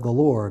of the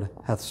Lord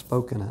hath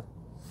spoken it.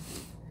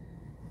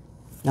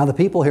 Now the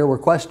people here were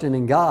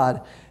questioning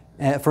God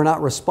for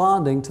not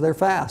responding to their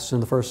fasts in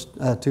the first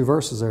two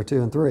verses there,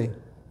 2 and 3.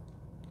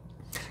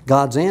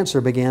 God's answer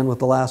began with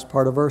the last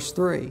part of verse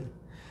 3.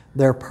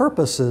 Their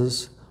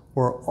purposes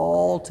were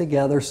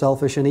altogether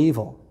selfish and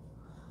evil.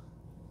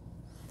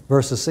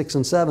 Verses 6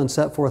 and 7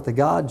 set forth the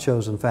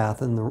God-chosen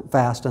fast,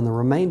 and the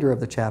remainder of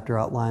the chapter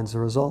outlines the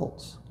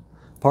results.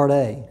 Part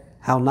A,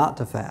 how not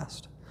to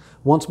fast.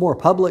 Once more,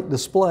 public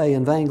display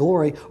and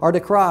vainglory are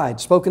decried,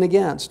 spoken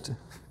against,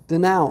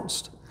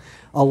 denounced.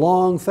 A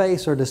long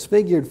face or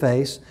disfigured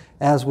face,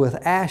 as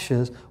with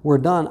ashes, were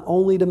done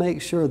only to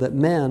make sure that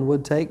men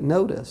would take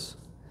notice.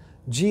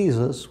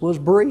 Jesus was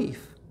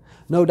brief.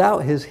 No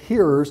doubt his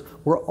hearers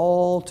were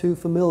all too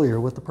familiar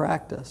with the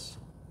practice.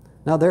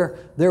 Now, there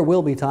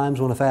will be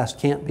times when a fast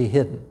can't be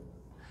hidden.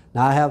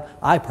 Now,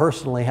 I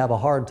personally have a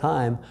hard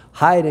time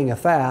hiding a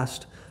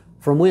fast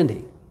from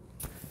Wendy,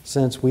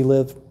 since we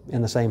live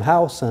in the same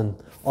house and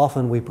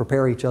often we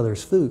prepare each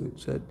other's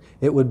foods.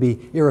 It would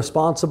be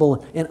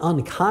irresponsible and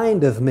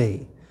unkind of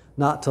me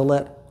not to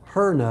let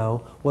her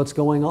know what's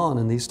going on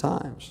in these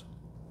times.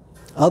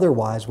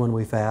 Otherwise, when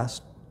we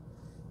fast,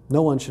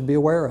 no one should be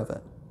aware of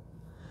it.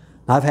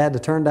 I've had to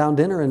turn down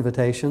dinner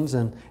invitations,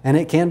 and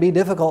it can be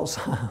difficult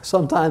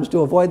sometimes to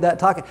avoid that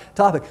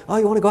topic. Oh,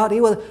 you want to go out to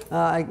eat with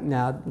us?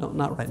 No,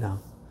 not right now.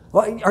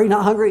 Well, are you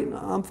not hungry? No,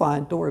 I'm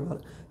fine. Don't worry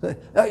about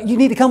it. You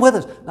need to come with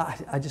us. No,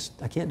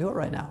 I can't do it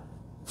right now.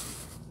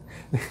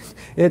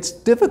 It's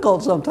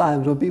difficult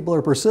sometimes when people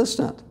are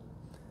persistent.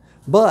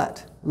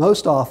 But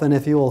most often,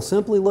 if you will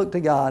simply look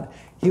to God,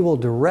 He will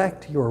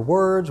direct your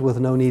words with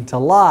no need to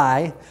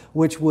lie,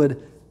 which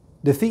would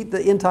defeat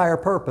the entire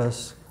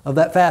purpose of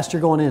that fast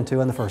you're going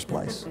into in the first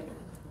place.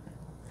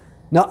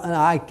 No,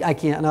 I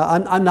can't. No,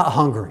 I'm not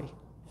hungry.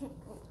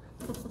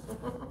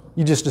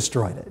 You just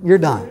destroyed it. You're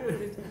done.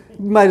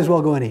 You might as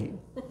well go and eat.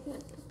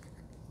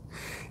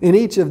 In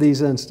each of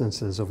these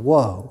instances of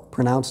woe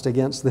pronounced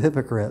against the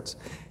hypocrites,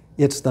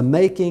 it's the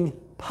making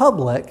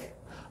public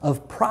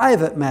of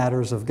private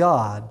matters of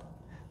God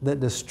that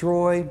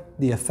destroy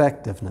the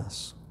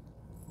effectiveness.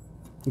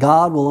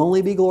 God will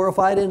only be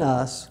glorified in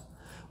us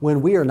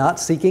when we are not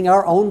seeking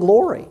our own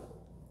glory.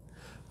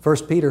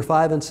 1 Peter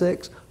 5 and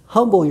 6,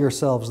 humble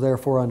yourselves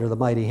therefore under the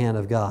mighty hand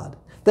of God,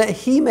 that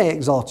He may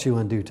exalt you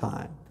in due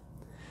time.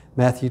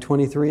 Matthew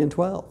 23 and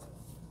 12.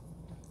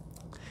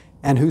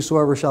 And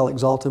whosoever shall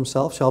exalt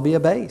himself shall be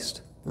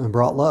abased and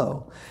brought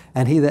low,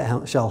 and he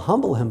that shall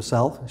humble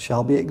himself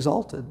shall be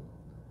exalted.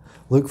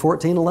 Luke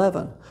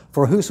 14:11.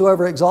 For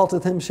whosoever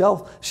exalteth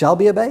himself shall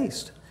be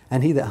abased,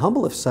 and he that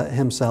humbleth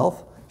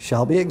himself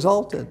shall be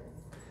exalted.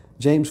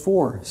 James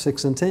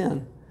 4:6 and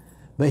 10.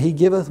 But He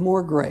giveth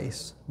more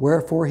grace,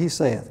 wherefore He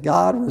saith,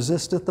 God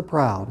resisteth the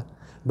proud,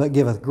 but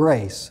giveth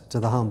grace to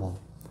the humble.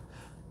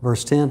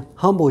 Verse 10,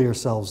 humble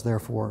yourselves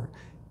therefore,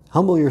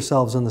 humble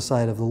yourselves in the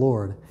sight of the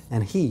Lord,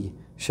 and He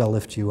shall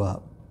lift you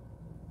up.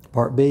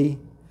 Part B,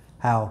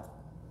 how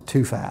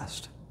to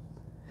fast.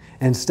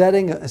 Instead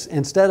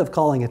of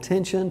calling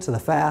attention to the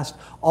fast,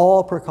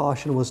 all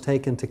precaution was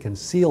taken to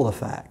conceal the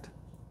fact.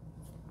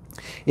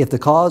 If the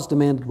cause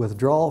demanded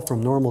withdrawal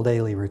from normal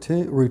daily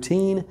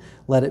routine,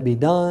 let it be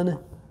done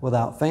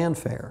without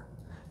fanfare.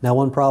 Now,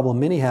 one problem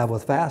many have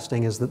with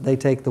fasting is that they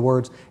take the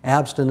words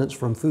abstinence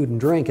from food and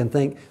drink and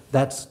think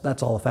that's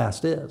all a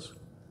fast is.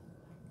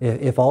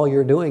 If all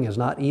you're doing is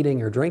not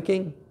eating or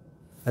drinking,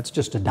 that's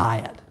just a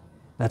diet.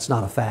 That's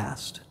not a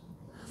fast.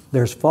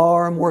 There's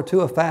far more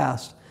to a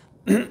fast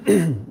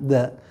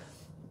than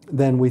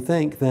we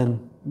think,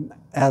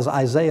 as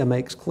Isaiah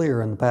makes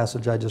clear in the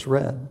passage I just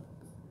read.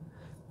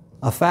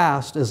 A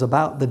fast is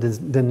about the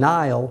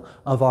denial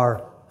of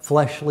our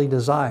fleshly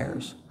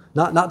desires.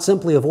 Not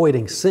simply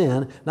avoiding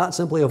sin, not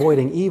simply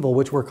avoiding evil,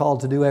 which we're called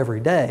to do every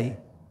day,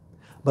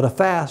 but a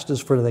fast is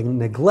for the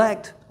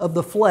neglect of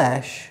the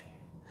flesh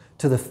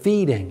to the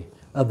feeding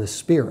of the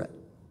Spirit.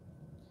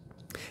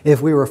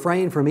 If we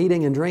refrain from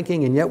eating and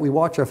drinking and yet we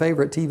watch our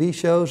favorite TV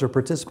shows or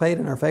participate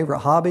in our favorite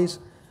hobbies,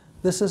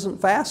 this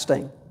isn't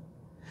fasting.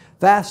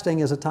 Fasting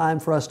is a time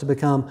for us to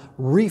become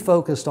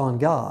refocused on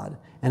God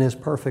and His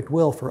perfect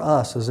will for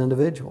us as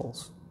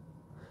individuals.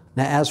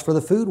 Now, as for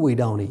the food we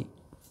don't eat,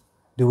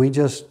 do we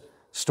just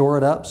store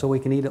it up so we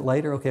can eat it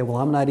later? Okay, well,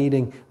 I'm not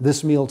eating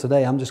this meal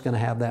today. I'm just going to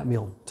have that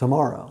meal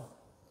tomorrow.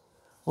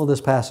 Well,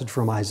 this passage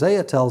from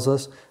Isaiah tells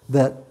us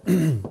that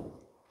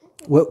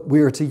we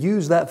are to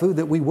use that food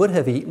that we would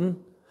have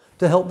eaten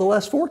to help the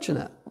less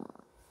fortunate.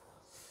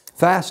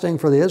 Fasting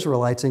for the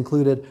Israelites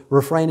included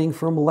refraining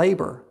from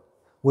labor,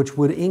 which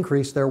would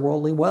increase their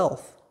worldly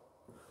wealth.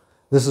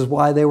 This is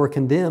why they were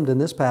condemned in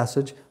this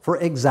passage for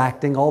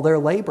exacting all their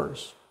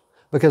labors.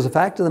 Because the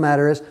fact of the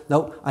matter is,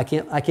 nope, I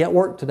can't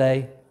work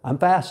today. I'm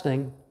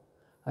fasting.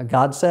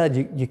 God said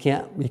you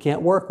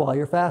can't work while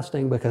you're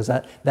fasting because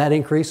that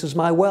increases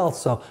my wealth.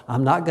 So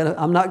I'm not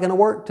gonna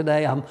work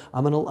today. I'm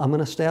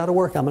gonna stay out of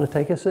work. I'm gonna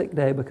take a sick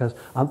day because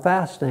I'm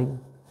fasting.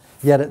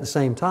 Yet at the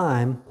same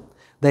time,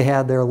 they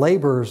had their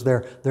laborers,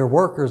 their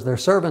workers, their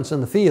servants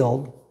in the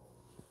field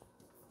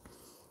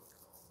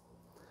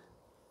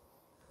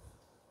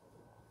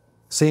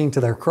seeing to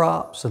their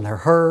crops and their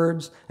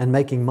herds and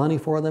making money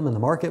for them in the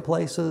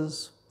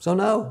marketplaces. So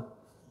no,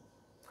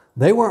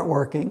 they weren't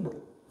working,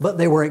 but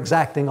they were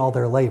exacting all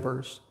their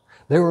labors.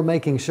 They were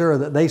making sure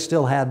that they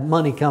still had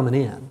money coming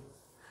in.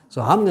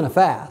 So I'm going to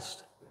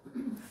fast.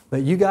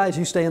 But you guys,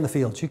 you stay in the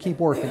fields. You keep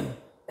working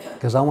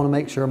because I want to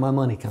make sure my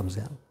money comes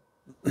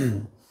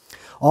in.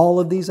 All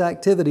of these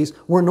activities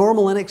were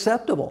normal and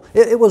acceptable.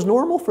 It was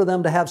normal for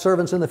them to have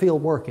servants in the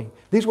field working.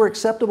 These were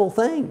acceptable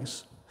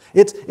things.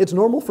 It's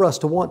normal for us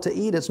to want to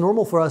eat. It's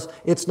normal for us.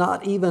 It's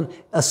not even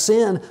a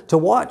sin to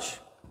watch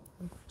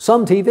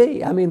some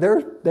TV. I mean,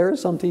 there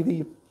is some TV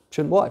you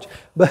shouldn't watch.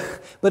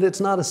 But it's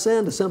not a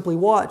sin to simply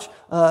watch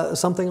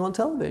something on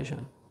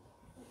television.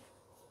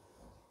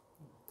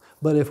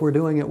 But if we're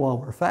doing it while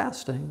we're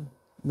fasting,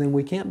 then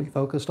we can't be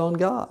focused on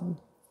God.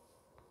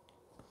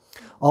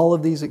 All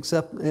of these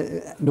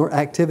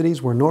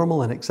activities were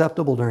normal and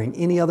acceptable during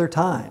any other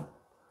time.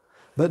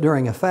 But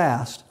during a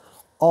fast,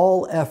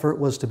 all effort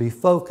was to be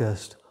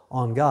focused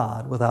on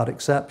God without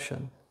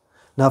exception.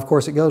 Now, of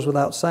course, it goes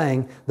without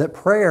saying that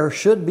prayer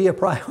should be a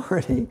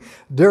priority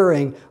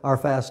during our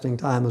fasting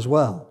time as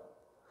well.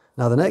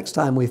 Now, the next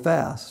time we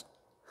fast,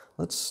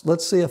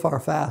 let's see if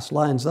our fast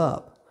lines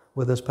up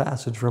with this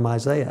passage from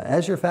Isaiah.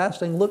 As you're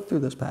fasting, look through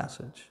this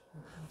passage.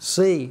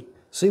 See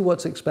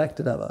what's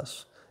expected of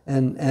us.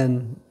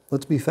 And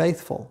let's be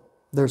faithful.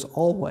 There's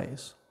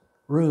always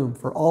room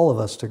for all of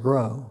us to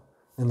grow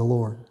in the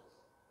Lord.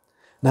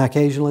 Now,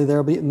 occasionally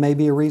there may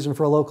be a reason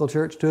for a local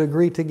church to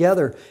agree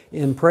together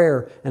in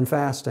prayer and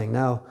fasting.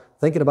 Now,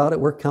 thinking about it,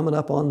 we're coming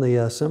up on the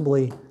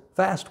Assembly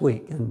Fast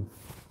Week, and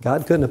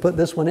God couldn't have put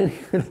this one in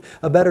here at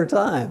a better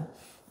time.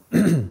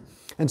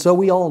 And so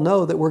we all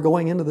know that we're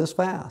going into this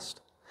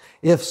fast.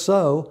 If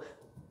so,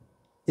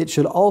 it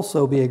should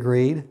also be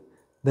agreed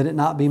that it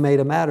not be made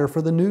a matter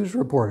for the news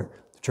reporter.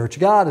 The Church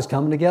of God is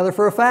coming together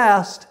for a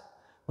fast.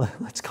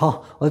 Let's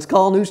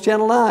call News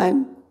Channel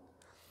 9.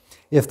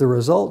 If the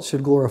results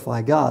should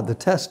glorify God, let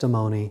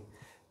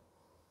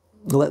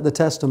the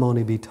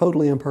testimony be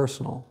totally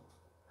impersonal.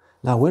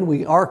 Now, when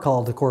we are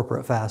called to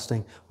corporate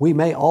fasting, we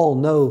may all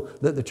know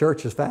that the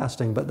church is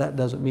fasting, but that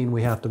doesn't mean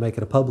we have to make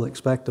it a public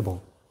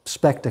spectacle.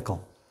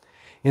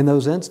 In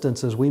those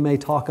instances, we may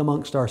talk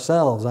amongst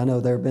ourselves. I know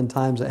there have been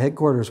times at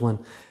headquarters when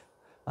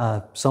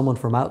someone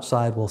from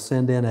outside will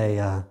send in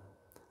an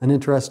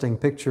interesting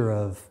picture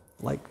of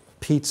like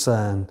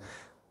pizza and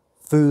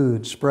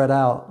food spread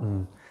out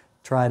and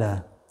try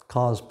to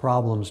cause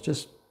problems,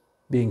 just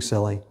being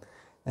silly.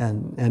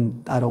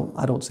 And I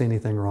don't see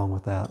anything wrong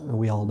with that. And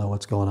we all know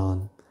what's going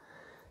on.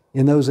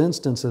 In those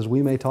instances,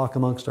 we may talk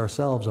amongst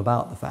ourselves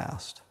about the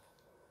fast,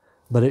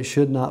 but it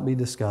should not be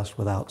discussed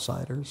with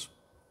outsiders.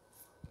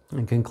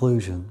 In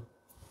conclusion,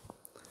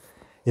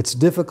 it's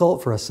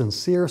difficult for a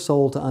sincere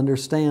soul to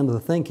understand the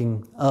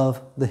thinking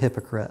of the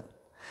hypocrite.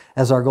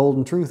 As our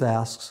golden truth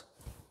asks,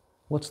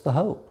 what's the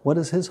hope? What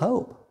is his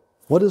hope?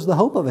 What is the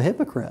hope of a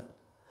hypocrite?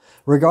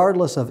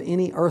 Regardless of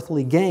any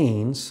earthly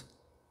gains,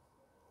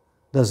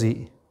 does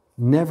he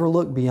never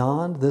look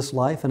beyond this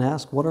life and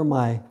ask, what are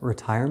my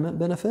retirement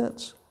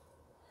benefits?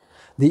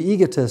 The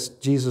egotists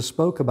Jesus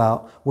spoke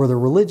about were the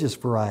religious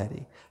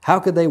variety.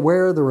 How could they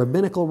wear the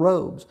rabbinical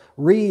robes,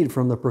 read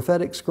from the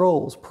prophetic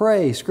scrolls,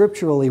 pray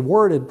scripturally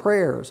worded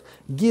prayers,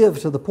 give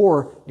to the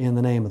poor in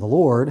the name of the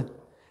Lord,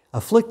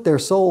 afflict their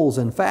souls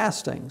in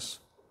fastings,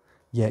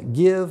 yet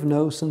give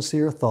no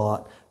sincere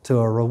thought to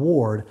a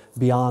reward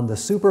beyond the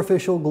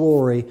superficial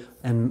glory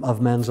of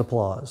men's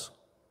applause?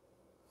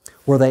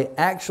 Were they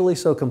actually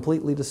so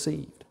completely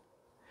deceived?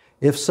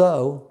 If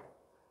so,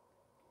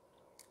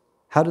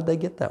 how did they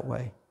get that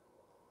way?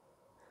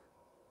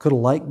 Could a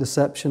like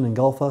deception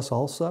engulf us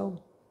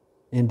also?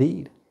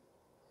 Indeed.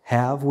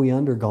 Have we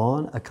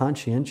undergone a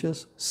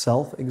conscientious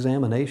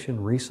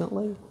self-examination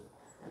recently?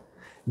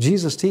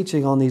 Jesus'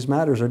 teaching on these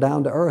matters are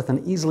down to earth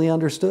and easily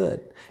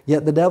understood.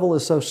 Yet the devil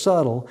is so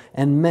subtle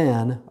and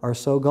men are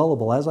so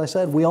gullible. As I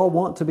said, we all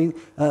want to be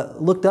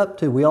looked up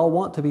to. We all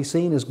want to be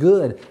seen as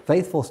good,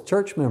 faithful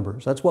church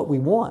members. That's what we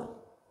want.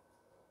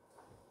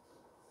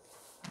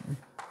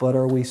 But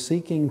are we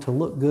seeking to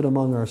look good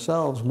among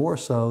ourselves more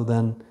so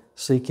than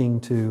seeking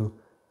to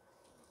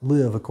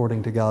live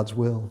according to God's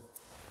will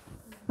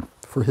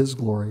for His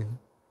glory?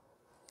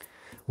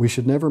 We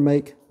should never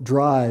make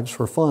drives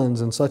for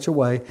funds in such a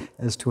way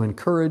as to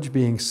encourage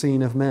being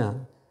seen of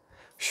men.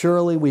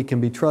 Surely we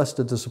can be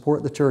trusted to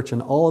support the church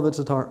in all of its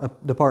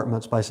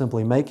departments by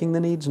simply making the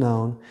needs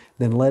known,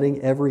 then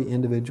letting every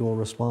individual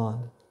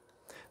respond.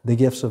 The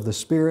gifts of the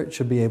Spirit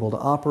should be able to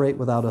operate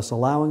without us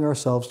allowing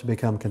ourselves to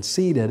become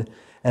conceited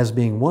as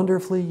being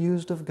wonderfully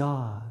used of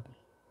God.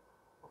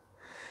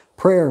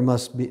 Prayer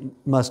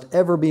must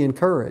ever be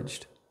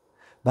encouraged,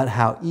 but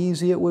how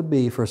easy it would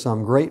be for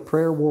some great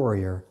prayer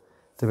warrior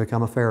to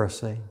become a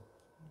Pharisee.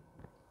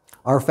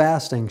 Our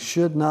fasting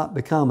should not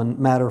become a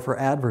matter for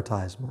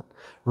advertisement.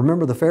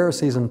 Remember the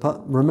Pharisee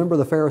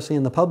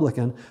and the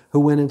publican who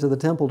went into the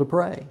temple to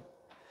pray.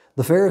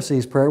 The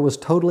Pharisee's prayer was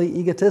totally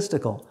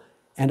egotistical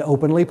and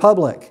openly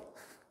public.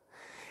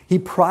 He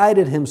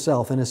prided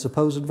himself in his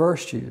supposed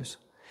virtues.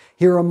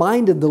 He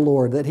reminded the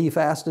Lord that he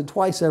fasted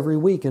twice every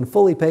week and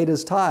fully paid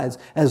his tithes,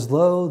 as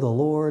though the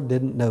Lord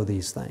didn't know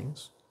these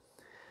things.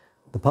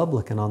 The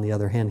publican, on the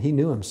other hand, he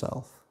knew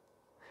himself,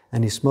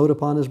 and he smote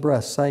upon his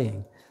breast,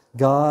 saying,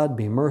 God,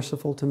 be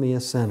merciful to me, a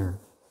sinner.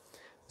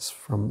 It's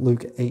from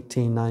Luke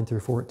 18, 9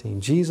 through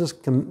 14. Jesus'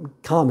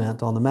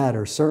 comment on the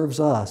matter serves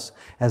us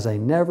as a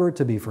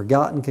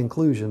never-to-be-forgotten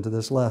conclusion to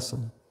this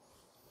lesson.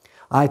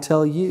 I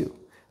tell you,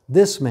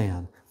 this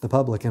man, the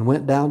publican,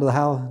 went down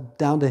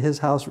to his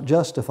house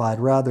justified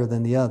rather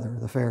than the other,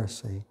 the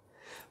Pharisee.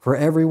 For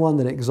everyone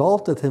that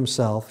exalteth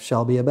himself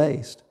shall be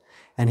abased,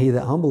 and he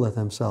that humbleth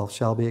himself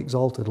shall be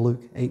exalted.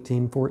 Luke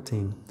 18,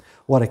 14.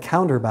 What a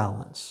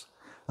counterbalance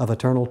of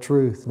eternal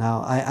truth.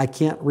 Now, I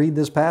can't read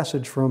this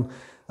passage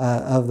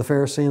of the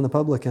Pharisee and the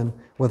publican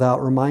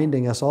without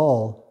reminding us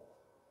all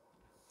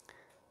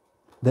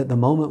that the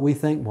moment we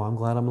think, well, I'm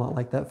glad I'm not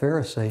like that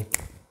Pharisee,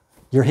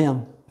 you're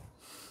him.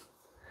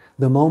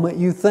 The moment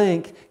you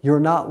think you're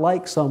not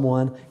like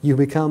someone, you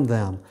become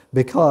them.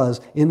 Because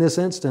in this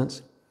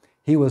instance,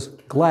 he was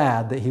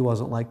glad that he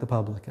wasn't like the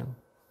publican.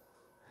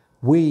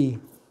 We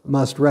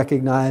must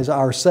recognize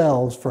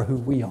ourselves for who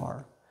we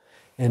are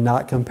and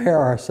not compare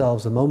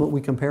ourselves. The moment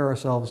we compare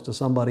ourselves to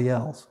somebody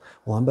else,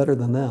 well, I'm better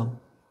than them,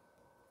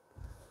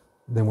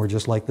 then we're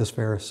just like this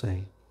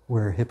Pharisee.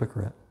 We're a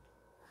hypocrite.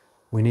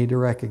 We need to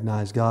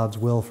recognize God's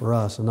will for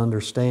us and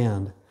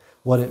understand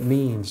what it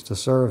means to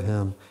serve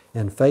Him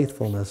in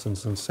faithfulness and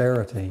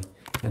sincerity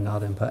and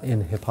not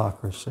in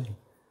hypocrisy.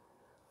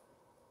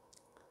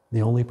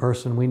 The only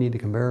person we need to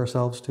compare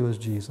ourselves to is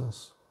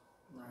Jesus.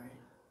 Right.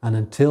 And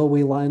until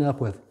we line up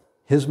with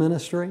His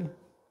ministry,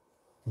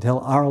 until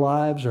our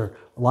lives are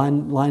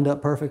lined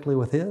up perfectly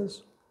with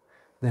His,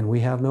 then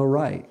we have no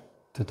right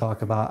to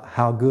talk about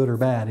how good or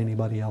bad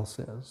anybody else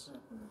is.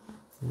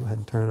 Go ahead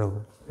and turn it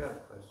over. I got a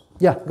question.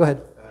 Yeah, go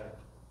ahead.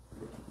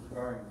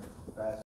 Regarding